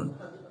phone.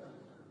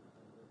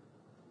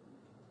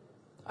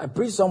 I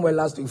preached somewhere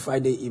last week,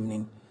 Friday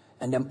evening,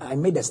 and then I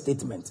made a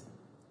statement.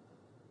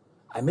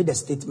 I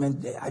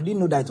didn't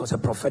know that it was a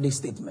prophetic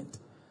statement.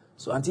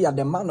 So until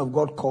the man of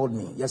God called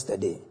me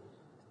yesterday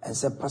and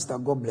said, Pastor,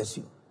 God bless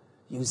you.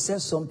 You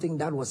said something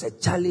that was a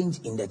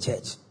challenge in the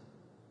church.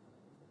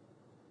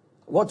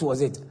 What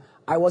was it?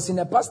 I was in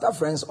a pastor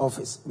friend's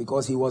office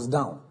because he was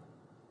down.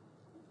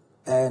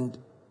 And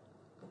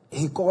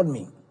he called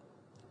me.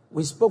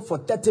 We spoke for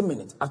 30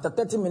 minutes. After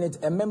 30 minutes,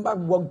 a member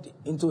walked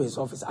into his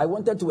office. I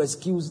wanted to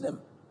excuse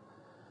them.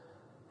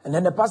 And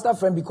then the pastor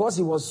friend, because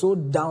he was so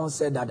down,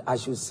 said that I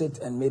should sit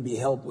and maybe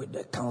help with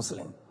the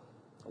counseling,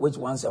 which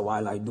once a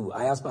while I do.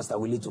 I asked Pastor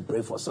Willie to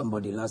pray for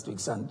somebody last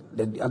week, Sunday.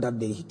 The other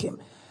day he came.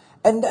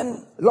 And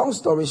then, long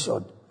story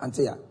short,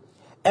 Antia,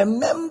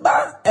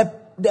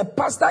 the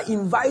pastor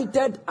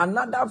invited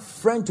another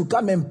friend to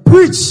come and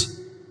preach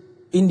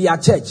in their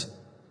church.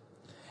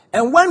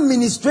 And when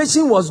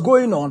ministration was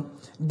going on,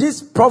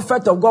 this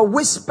prophet of God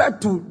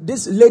whispered to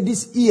this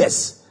lady's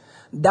ears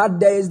that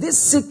there is this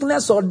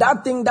sickness or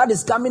that thing that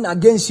is coming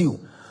against you.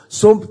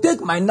 So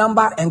take my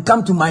number and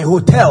come to my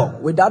hotel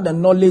without the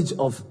knowledge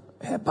of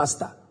her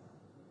pastor.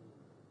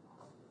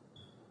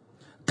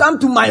 Come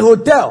to my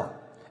hotel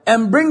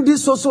and bring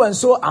this so and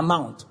so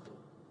amount.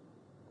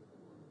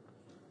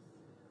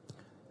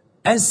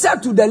 And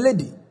said to the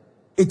lady,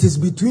 it is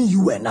between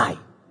you and I.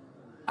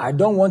 I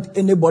don't want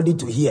anybody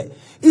to hear.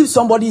 If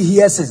somebody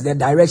hears it, the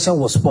direction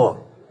was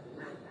spoiled.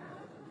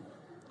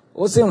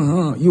 Say,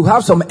 you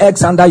have some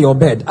eggs under your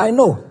bed. I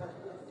know.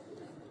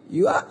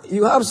 You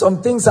have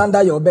some things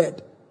under your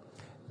bed.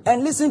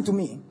 And listen to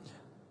me.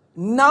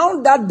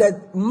 Now that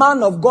the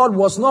man of God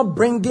was not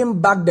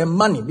bringing back the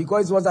money,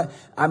 because it was like,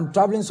 I'm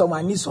traveling somewhere,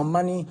 I need some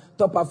money,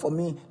 top up for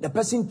me. The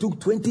person took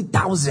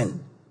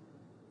 20,000,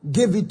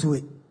 gave it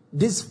to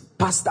this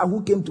pastor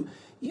who came to.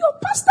 Your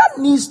pastor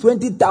needs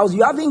 20,000.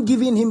 You haven't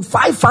given him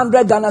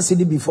 500 Ghana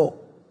cedi before.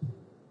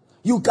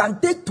 You can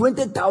take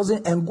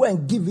 20,000 and go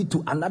and give it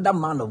to another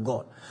man of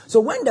God. So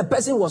when the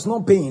person was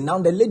not paying, now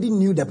the lady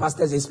knew her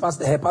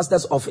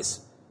pastor's office.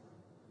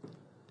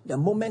 The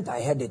moment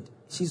I heard it,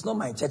 she's not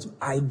my church.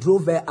 I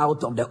drove her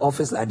out of the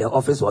office like the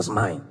office was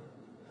mine.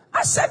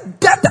 I said,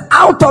 get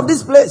out of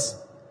this place.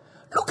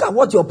 Look at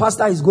what your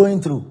pastor is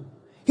going through.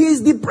 He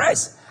is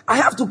depressed. I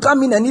have to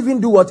come in and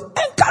even do what?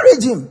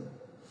 Encourage him.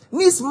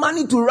 Needs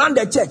money to run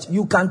the church.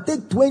 You can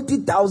take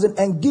 20,000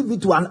 and give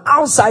it to an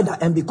outsider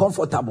and be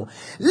comfortable.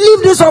 Leave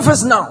this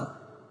office now.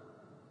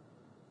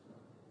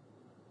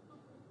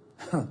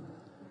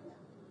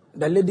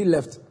 The lady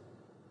left.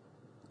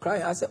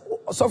 Crying. I said,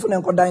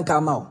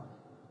 come out.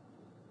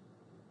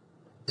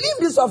 Leave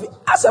this office.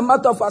 As a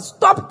matter of fact,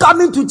 stop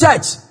coming to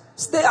church.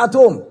 Stay at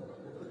home.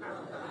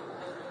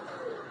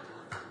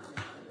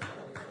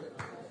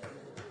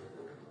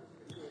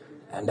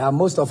 And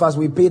most of us,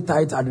 we pay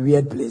tithe at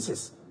weird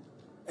places.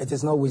 It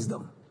is not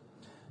wisdom.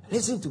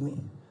 Listen to me.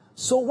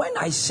 So when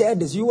I shared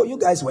this, you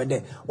guys were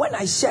there. When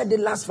I shared it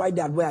last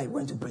Friday at where I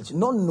went to preach,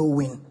 not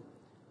knowing,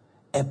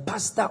 a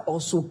pastor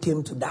also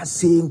came to that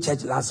same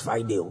church last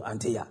Friday,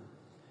 Antia,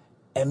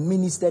 and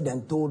ministered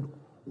and told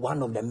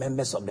one of the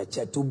members of the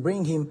church to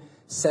bring him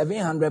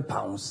 £700,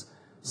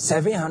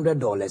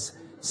 $700,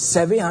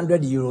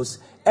 700 euros,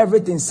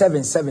 everything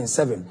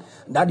 777.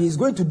 That he's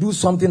going to do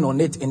something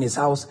on it in his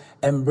house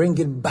and bring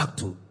it back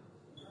to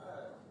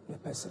the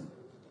person.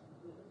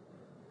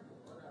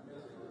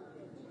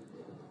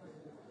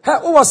 Hey,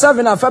 who was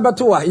serving a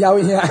Fabatua? Yeah,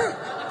 we here.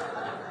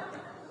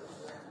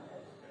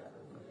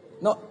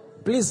 No,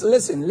 please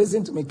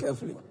listen to me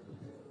carefully.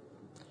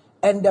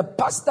 And the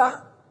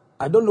pastor,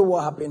 I don't know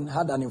what happened,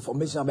 had an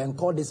information about and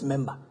called this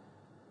member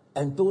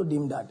and told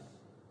him that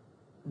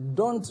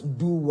don't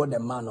do what the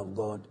man of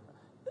God.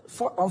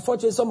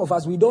 Unfortunately, some of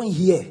us, we don't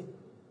hear.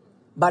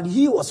 But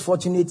he was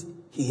fortunate,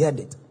 he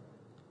heard it.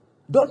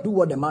 Don't do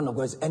what the man of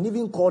God is, and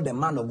even call the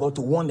man of God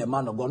to warn the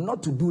man of God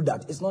not to do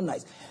that. It's not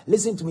nice.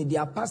 Listen to me,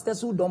 there are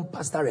pastors who don't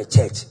pastor a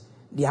church.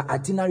 Their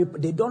itinerary,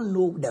 they don't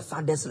know the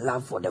Father's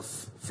love for the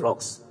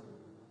flocks.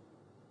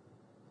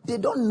 They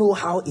don't know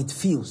how it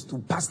feels to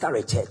pastor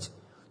a church,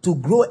 to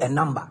grow a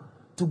number,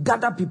 to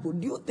gather people.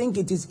 Do you think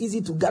it is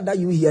easy to gather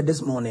you here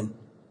this morning?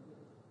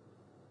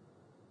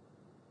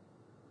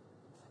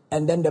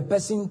 And then the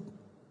person,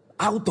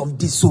 out of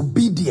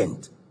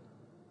disobedience,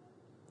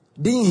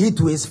 didn't heed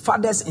to his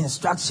father's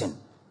instruction,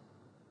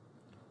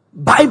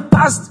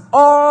 bypassed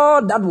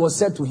all that was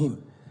said to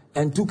him,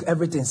 and took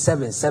everything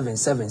 7, 7,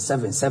 7,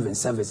 7, 7,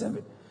 7,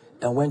 7,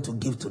 and went to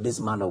give to this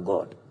man of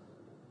God.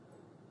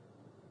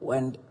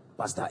 When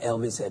Pastor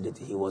Elvis said it,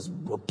 he was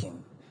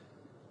broken.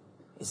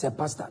 He said,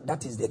 Pastor,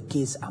 that is the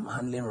case I'm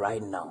handling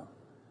right now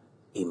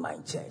in my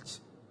church.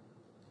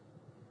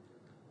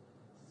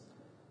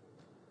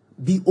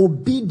 Be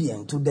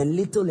obedient to the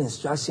little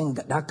instruction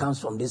that comes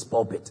from this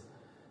pulpit.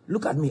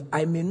 Look at me.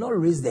 I may not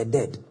raise the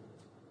dead.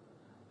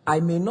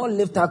 I may not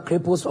lift up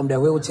cripples from the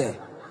wheelchair.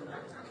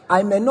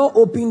 I may not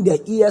open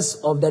the ears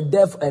of the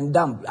deaf and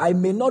dumb. I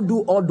may not do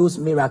all those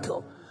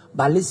miracles.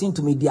 But listen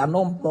to me, they are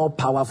not more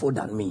powerful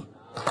than me.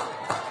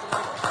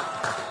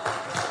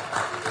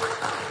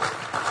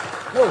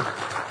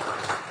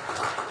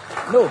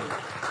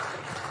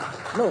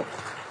 No.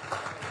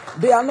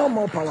 They are not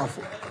more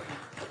powerful.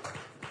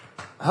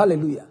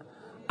 Hallelujah.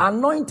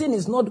 Anointing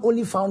is not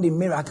only found in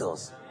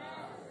miracles.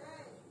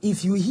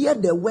 If you hear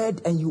the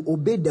word and you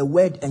obey the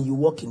word and you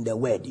walk in the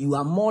word, you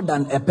are more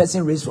than a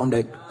person raised from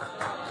the...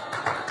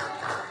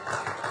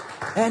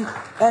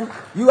 And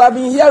you have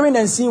been hearing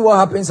and seeing what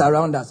happens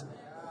around us.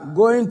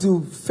 Going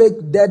to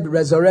fake dead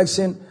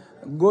resurrection,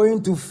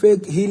 going to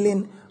fake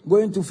healing,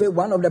 going to fake...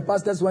 One of the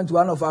pastors went to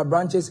one of our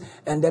branches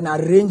and then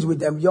arranged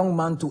with a young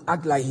man to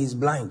act like he's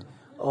blind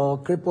or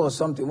cripple or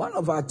something. One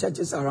of our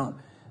churches around,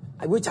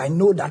 which I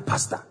know that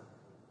pastor.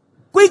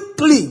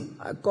 Quickly,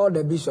 I called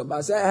the bishop.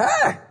 I said,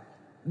 hey,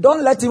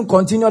 don't let him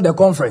continue the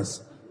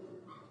conference.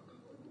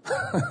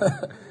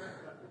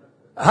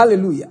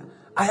 Hallelujah.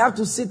 I have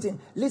to sit in.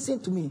 Listen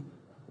to me.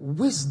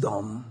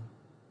 Wisdom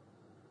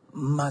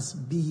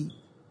must be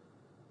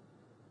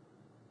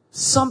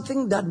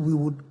something that we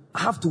would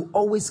have to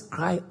always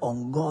cry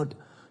on God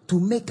to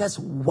make us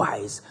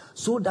wise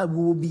so that we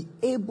will be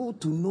able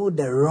to know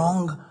the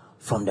wrong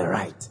from the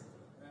right.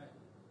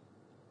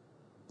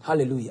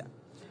 Hallelujah.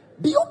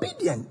 Be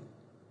obedient.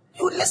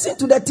 You listen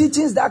to the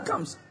teachings that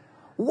comes.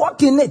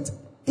 Walk in it.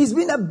 It's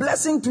been a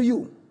blessing to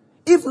you.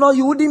 If not,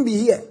 you wouldn't be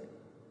here.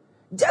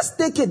 Just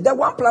take it. The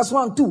 1 +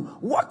 1, 2.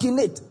 Walk in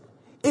it.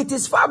 It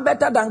is far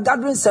better than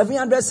gathering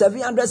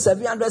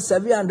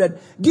 700.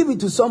 Give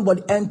it to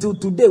somebody. Until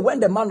today, when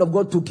the man of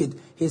God took it,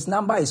 his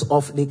number is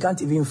off. They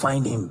can't even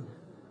find him.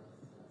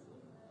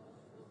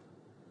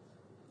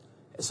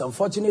 It's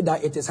unfortunate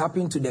that it is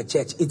happening to the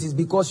church. It is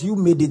because you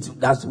made it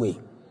that way.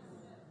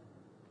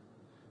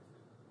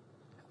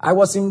 I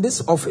was in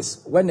this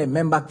office when a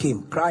member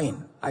came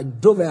crying. I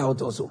drove her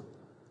out also.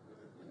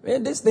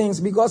 These things,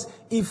 because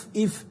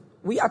if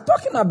we are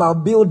talking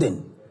about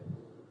building,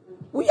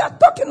 we are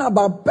talking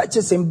about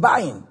purchasing,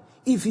 buying.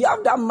 If you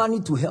have that money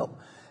to help,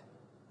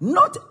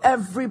 not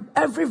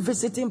every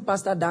visiting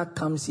pastor that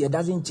comes here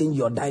doesn't change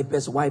your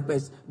diapers,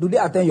 wipers. Do they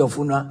attend your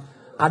funeral?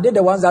 Are they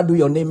the ones that do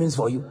your namings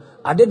for you?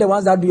 Are they the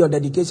ones that do your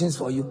dedications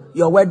for you,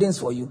 your weddings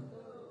for you?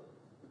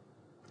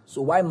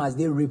 So why must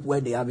they reap where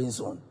they haven't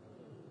sown?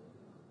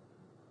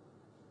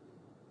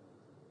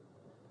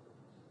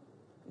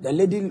 The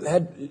lady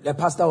had the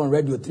pastor on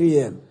radio 3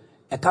 a.m.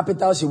 A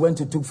capital she went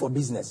to took for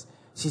business.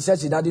 She said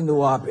she didn't know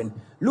what happened.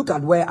 Look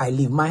at where I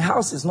live. My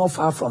house is not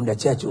far from the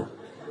church.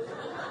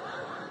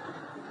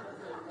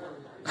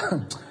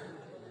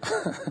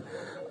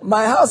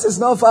 My house is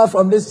not far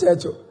from this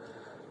church.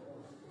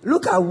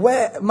 Look at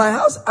where my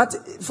house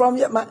from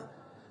here.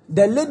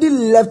 The lady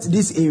left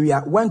this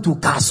area, went to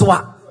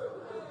Kaswa.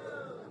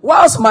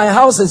 Whilst my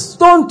house is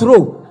stone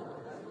throw,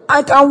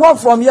 I can walk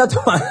from here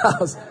to my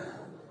house.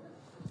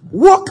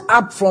 Woke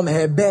up from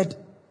her bed,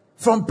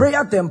 from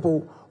prayer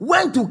temple,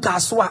 went to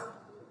Kaswa.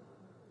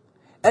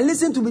 And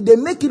listen to me, they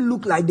make it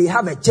look like they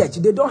have a church.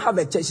 They don't have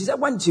a church. She said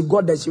when she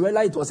got there, she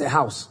realized it was a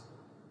house.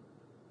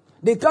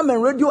 They come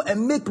and radio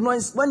and make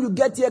noise. When you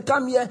get here,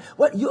 come here.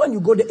 When you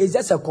go there, it's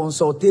just a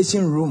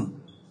consultation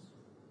room.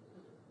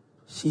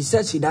 She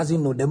said she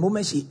doesn't know. The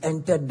moment she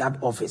entered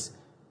that office,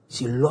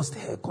 she lost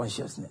her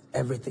consciousness,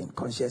 everything,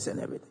 conscious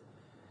and everything.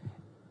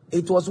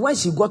 It was when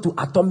she got to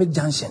Atomic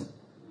Junction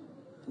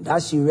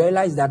that she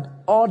realized that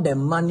all the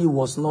money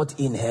was not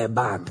in her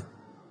bag.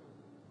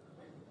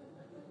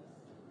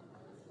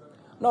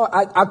 No,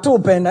 I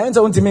told pen. I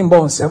don't mean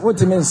bones.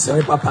 What means,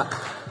 Papa?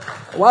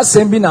 What's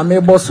same being a me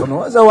boss?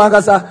 No, so I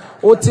got a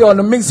on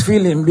a mixed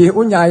feeling. Be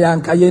unya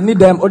yanka. You need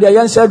them or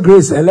the share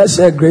grace. Let's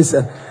share grace.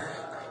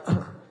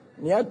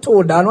 Yeah,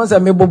 told that was a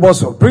me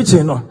boss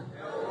preaching. No,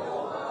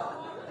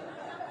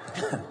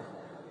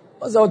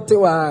 what's out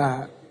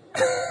to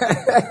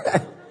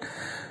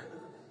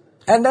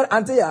and then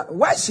Antia,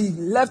 why she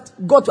left,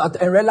 got to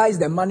and realized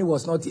the money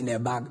was not in her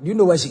bag. Do you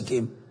know where she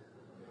came?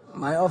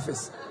 My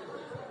office.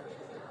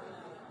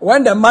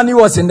 When the money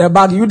was in the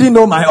bag, you didn't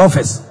know my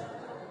office.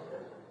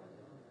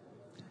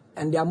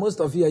 And there are most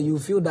of you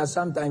feel that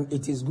sometimes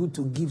it is good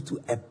to give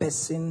to a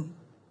person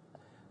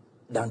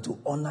than to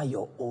honor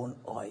your own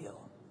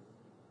oil.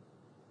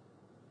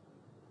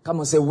 Come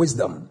on, say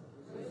wisdom.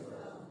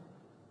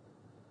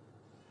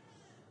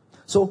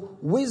 So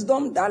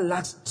wisdom that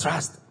lacks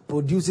trust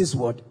produces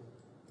what?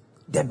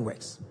 Dead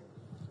works.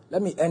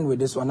 Let me end with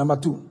this one. Number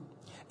 2.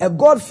 A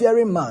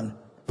God-fearing man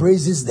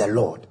praises the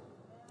Lord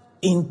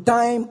in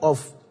time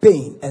of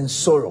pain and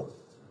sorrow.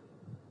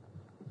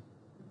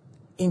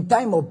 In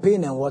time of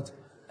pain and what?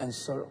 And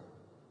sorrow.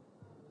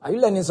 Are you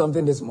learning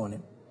something this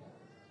morning?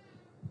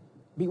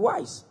 Be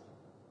wise.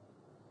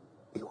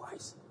 Be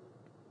wise.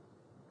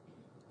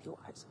 Be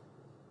wise.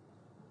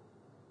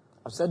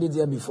 I've said it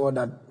here before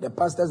that the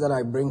pastors that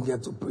I bring here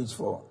to preach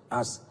for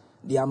us,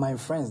 they are my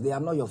friends. They are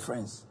not your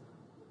friends.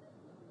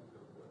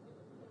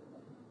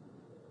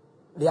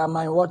 They are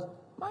my what?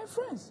 My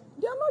friends.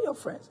 They are not your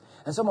friends.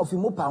 And some of you,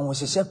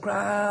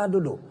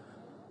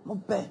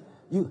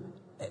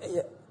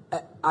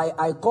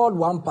 I called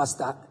one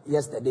pastor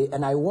yesterday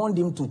and I warned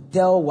him to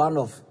tell one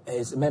of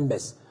his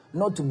members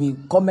not to be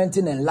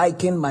commenting and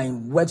liking my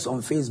works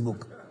on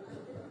Facebook.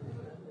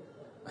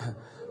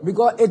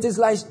 Because it is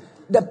like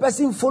the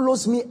person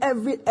follows me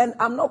and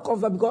I'm not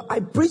covered because I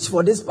preach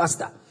for this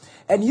pastor.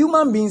 And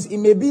human beings, it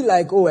may be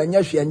like, oh, and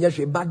yes,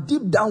 but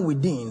deep down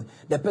within,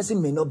 the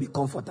person may not be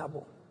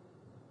comfortable.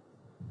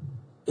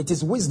 It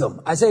is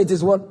wisdom. I say it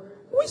is what?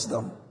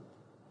 Wisdom.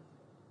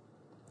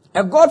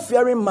 A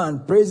God-fearing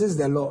man praises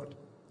the Lord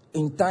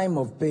in time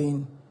of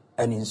pain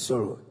and in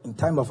sorrow, in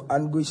time of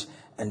anguish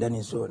and then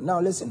in sorrow. Now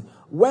listen,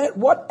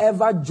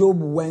 whatever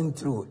Job went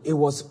through, it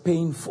was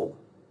painful.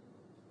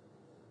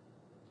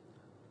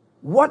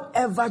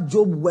 Whatever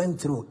Job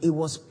went through, it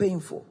was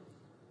painful.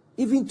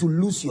 Even to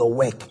lose your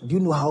work, do you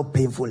know how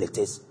painful it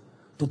is?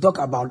 To talk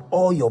about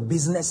all your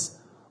business,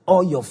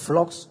 all your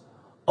flocks,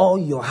 all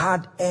your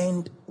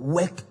hard-earned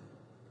work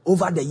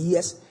over the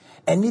years,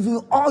 and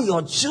even all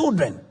your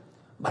children.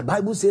 But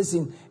Bible says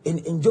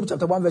in Job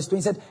chapter 1 verse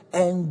 20, said,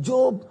 and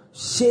Job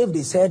shaved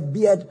his head,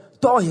 beard,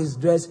 tore his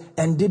dress,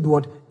 and did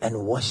what?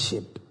 And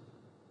worshipped.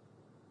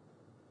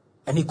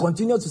 And he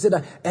continued to say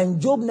that,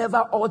 and Job never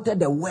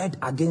altered a word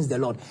against the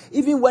Lord.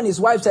 Even when his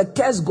wife said,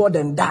 curse God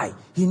and die,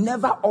 he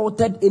never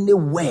altered any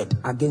word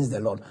against the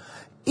Lord.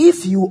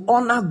 If you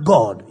honor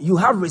God, you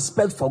have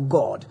respect for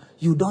God,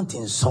 you don't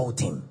insult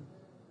him.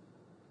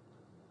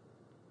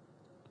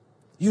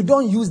 You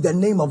don't use the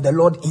name of the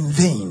Lord in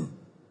vain.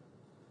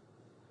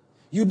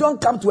 You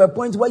don't come to a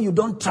point where you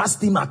don't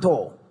trust him at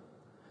all.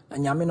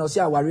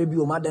 Listen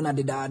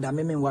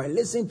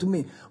to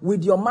me.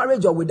 With your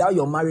marriage or without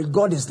your marriage,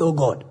 God is still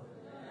God.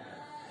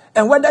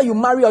 And whether you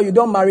marry or you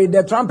don't marry,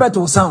 the trumpet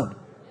will sound.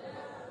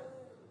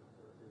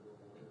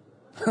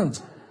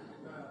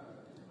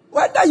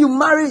 Whether you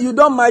marry, you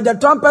don't marry, the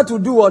trumpet will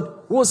do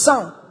what? Will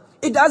sound.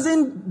 It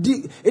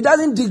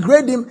doesn't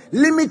degrade him,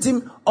 limit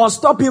him, or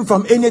stop him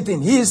from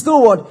anything. He is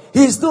still what?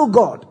 He is still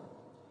God.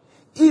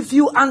 If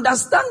you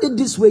understand it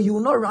this way, you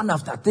will not run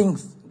after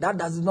things that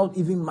does not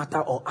even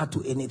matter or add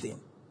to anything.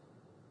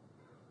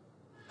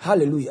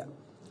 Hallelujah.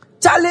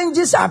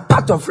 Challenges are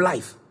part of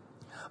life.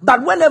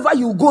 But whenever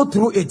you go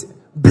through it,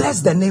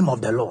 bless the name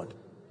of the Lord.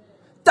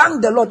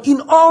 Thank the Lord.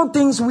 In all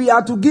things, we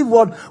are to give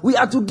what? We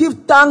are to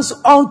give thanks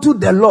unto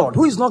the Lord.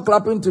 Who is not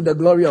clapping to the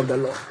glory of the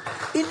Lord?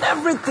 In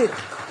everything.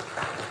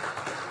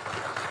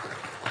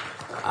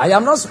 I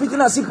am not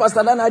speaking as if,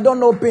 Pastor Dan, I don't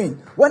know pain.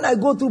 When I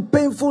go through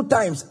painful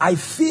times, I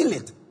feel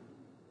it.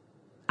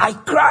 I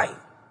cry.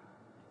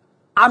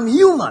 I'm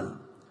human.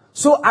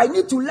 So I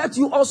need to let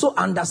you also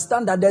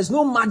understand that there's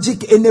no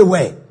magic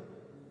anywhere.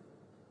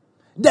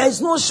 There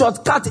is no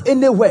shortcut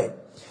anywhere.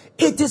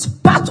 It is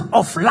part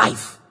of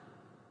life.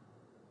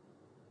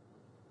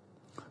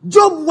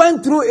 Job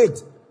went through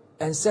it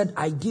and said,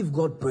 I give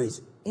God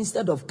praise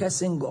instead of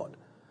cursing God.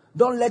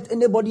 Don't let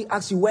anybody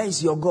ask you, where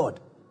is your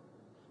God?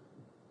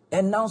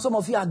 And now some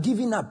of you are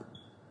giving up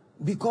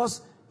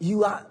because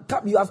you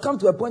have come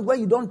to a point where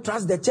you don't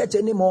trust the church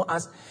anymore.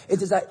 As it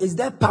is, is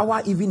there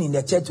power even in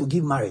the church to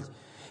give marriage?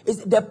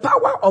 The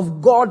power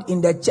of God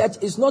in the church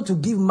is not to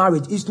give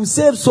marriage, it's to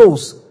save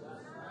souls.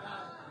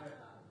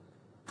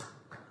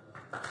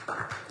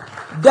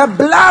 The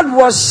blood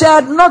was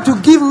shed not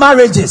to give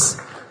marriages.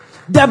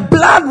 The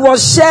blood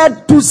was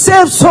shed to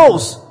save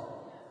souls.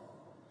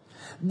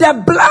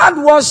 The blood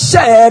was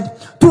shed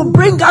to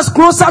bring us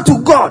closer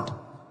to God.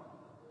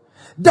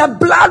 The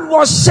blood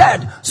was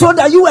shed so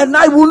that you and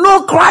I will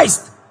know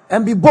Christ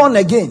and be born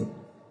again.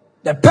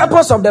 The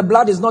purpose of the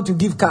blood is not to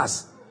give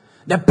cars.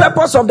 The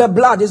purpose of the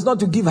blood is not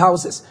to give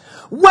houses.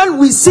 When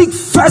we seek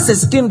first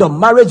his kingdom,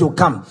 marriage will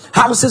come,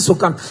 houses will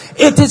come.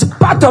 It is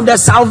part of the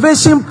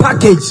salvation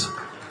package.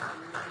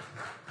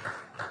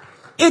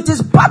 It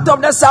is part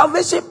of the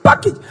salvation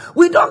package.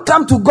 We don't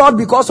come to God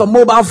because of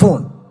mobile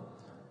phone.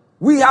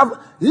 We have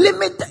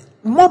limited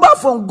mobile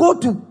phone. Go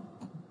to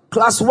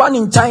class 1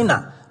 in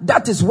China.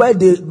 That is where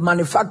they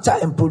manufacture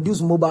and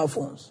produce mobile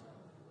phones.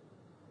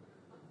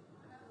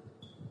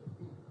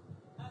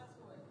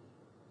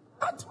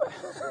 That's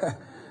where.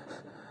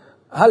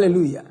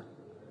 Hallelujah.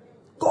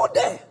 Go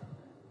there.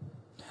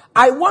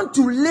 I want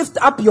to lift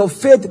up your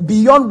faith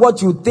beyond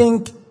what you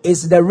think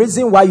is the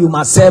reason why you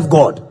must serve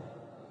God.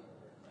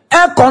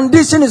 Air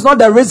condition is not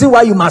the reason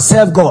why you must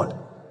serve God.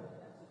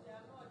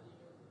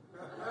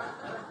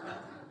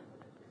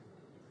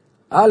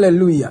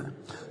 Hallelujah.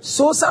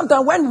 So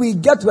sometimes when we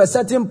get to a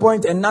certain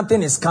point and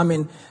nothing is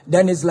coming,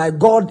 then it's like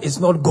God is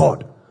not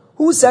God.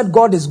 Who said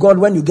God is God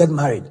when you get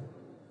married?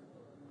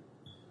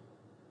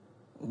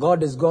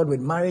 God is God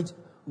with marriage.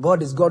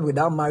 God is God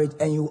without marriage.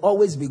 And you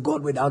always be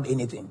God without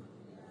anything.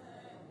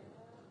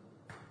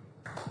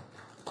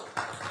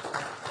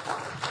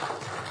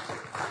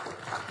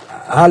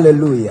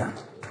 Hallelujah.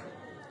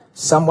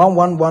 Psalm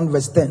 111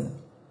 verse 10.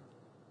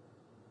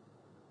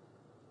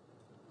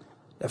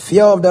 The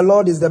fear of the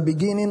Lord is the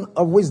beginning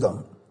of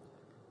wisdom.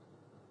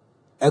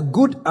 A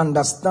good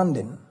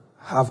understanding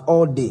have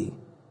all they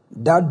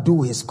that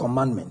do his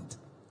commandment.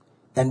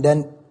 And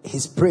then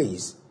his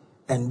praise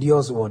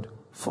endures what?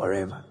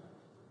 Forever.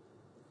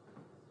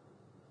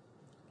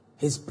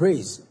 His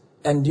praise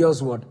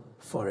endures what?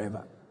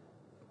 Forever.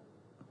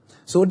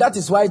 So that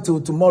is why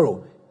till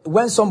tomorrow,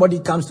 when somebody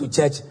comes to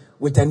church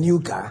with a new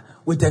car,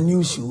 with a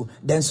new shoe,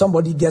 then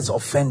somebody gets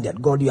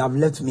offended. God, you have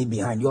left me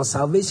behind. Your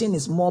salvation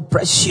is more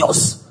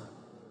precious.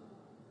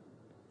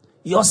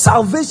 Your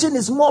salvation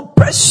is more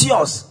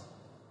precious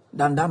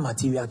than that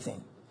material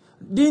thing.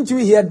 Didn't you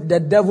hear the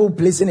devil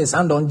placing his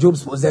hand on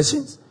Job's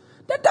possessions?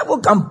 The devil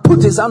can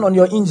put his hand on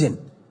your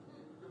engine.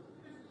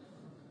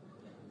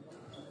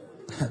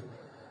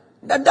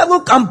 The devil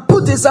can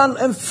put his hand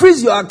and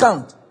freeze your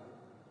account.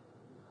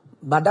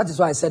 But that is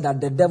why I said that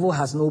the devil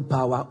has no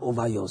power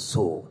over your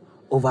soul,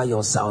 over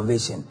your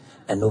salvation,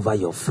 and over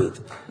your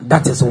faith.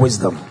 That is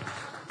wisdom.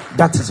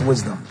 That is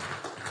wisdom.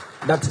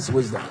 That is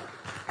wisdom.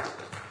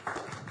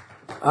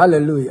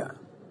 Hallelujah.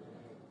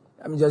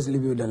 Let me just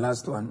leave you with the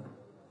last one.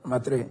 Number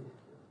 3.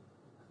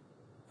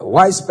 A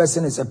wise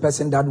person is a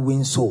person that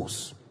wins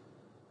souls.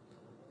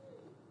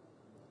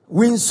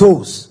 Win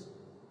souls.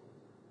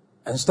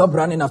 And stop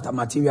running after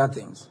material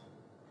things.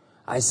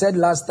 I said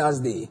last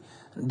Thursday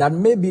that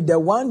maybe the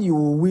one you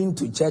will win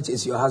to church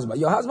is your husband.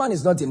 Your husband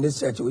is not in this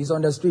church. He's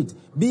on the street.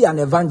 Be an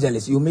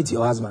evangelist. You meet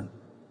your husband.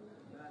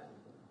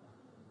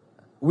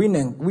 Win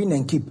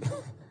and keep.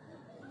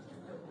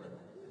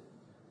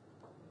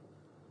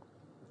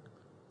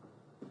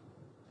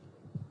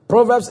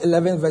 Proverbs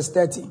 11 verse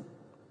 30.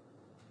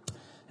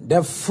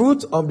 The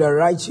fruit of the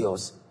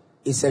righteous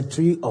is a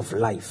tree of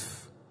life.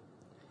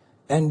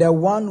 And the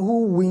one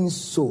who wins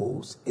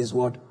souls is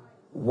what?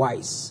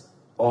 Wise.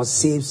 Or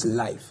saves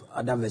life.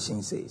 Other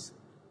version says.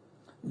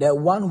 The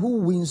one who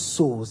wins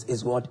souls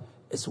is what?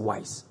 Is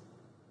wise.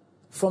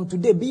 From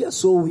today, be a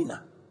soul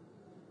winner.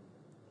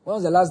 When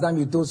was the last time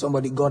you told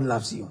somebody God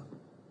loves you?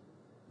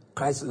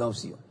 Christ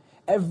loves you.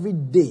 Every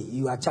day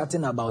you are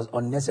chatting about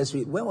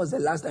unnecessary. When was the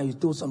last time you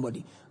told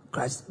somebody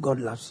God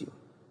loves you?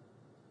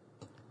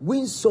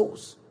 Win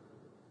souls.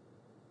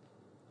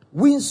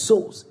 Win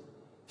souls.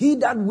 He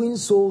that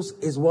wins souls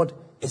is what?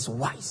 Is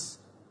wise.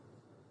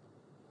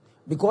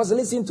 Because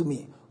listen to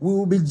me, we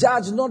will be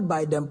judged not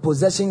by the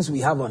possessions we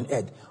have on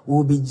earth. We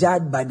will be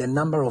judged by the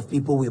number of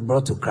people we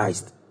brought to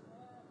Christ.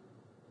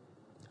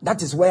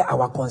 That is where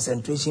our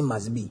concentration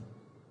must be.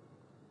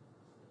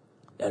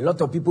 There are a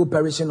lot of people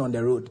perishing on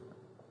the road.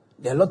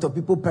 There are a lot of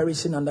people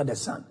perishing under the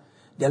sun.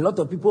 There are a lot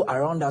of people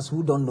around us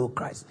who don't know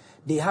Christ.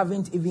 They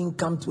haven't even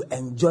come to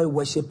enjoy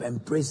worship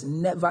and praise,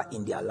 never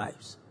in their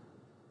lives.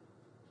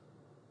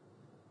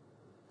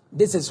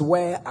 This is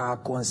where our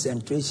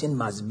concentration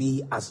must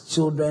be as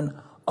children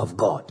of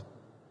God.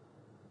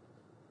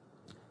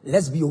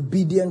 Let's be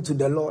obedient to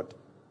the Lord.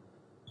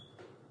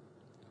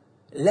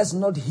 Let's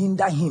not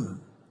hinder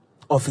him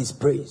of his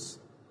praise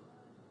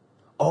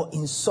or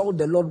insult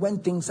the Lord when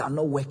things are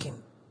not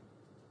working.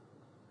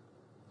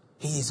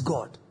 He is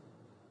God.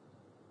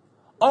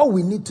 All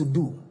we need to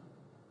do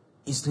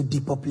is to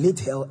depopulate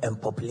hell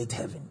and populate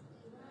heaven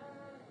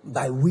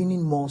by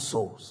winning more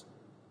souls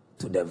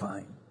to the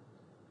vine.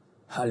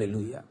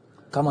 Hallelujah.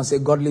 Come on, say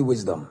godly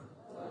wisdom.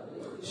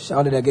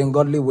 Shout it again,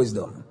 godly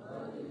wisdom.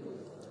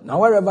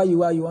 Now wherever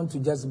you are, you want to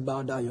just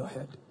bow down your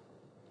head.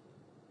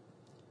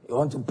 You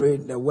want to pray,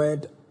 the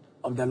word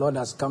of the Lord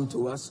has come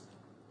to us.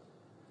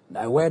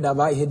 Thy word have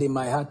I hid in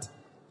my heart,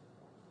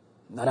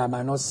 that I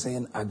might not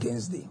sin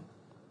against thee.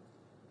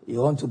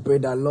 You want to pray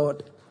that,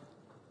 Lord,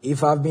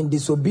 if I have been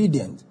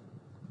disobedient,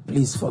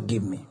 please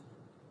forgive me.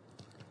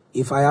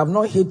 If I have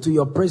not heed to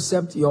your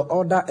precept, your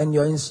order, and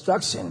your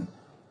instruction,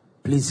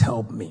 Please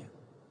help me.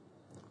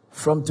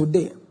 From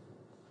today,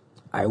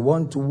 I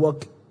want to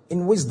walk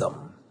in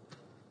wisdom.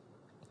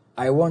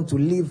 I want to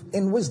live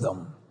in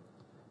wisdom.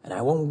 And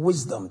I want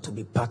wisdom to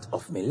be part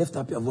of me. Lift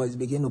up your voice,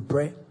 begin to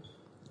pray.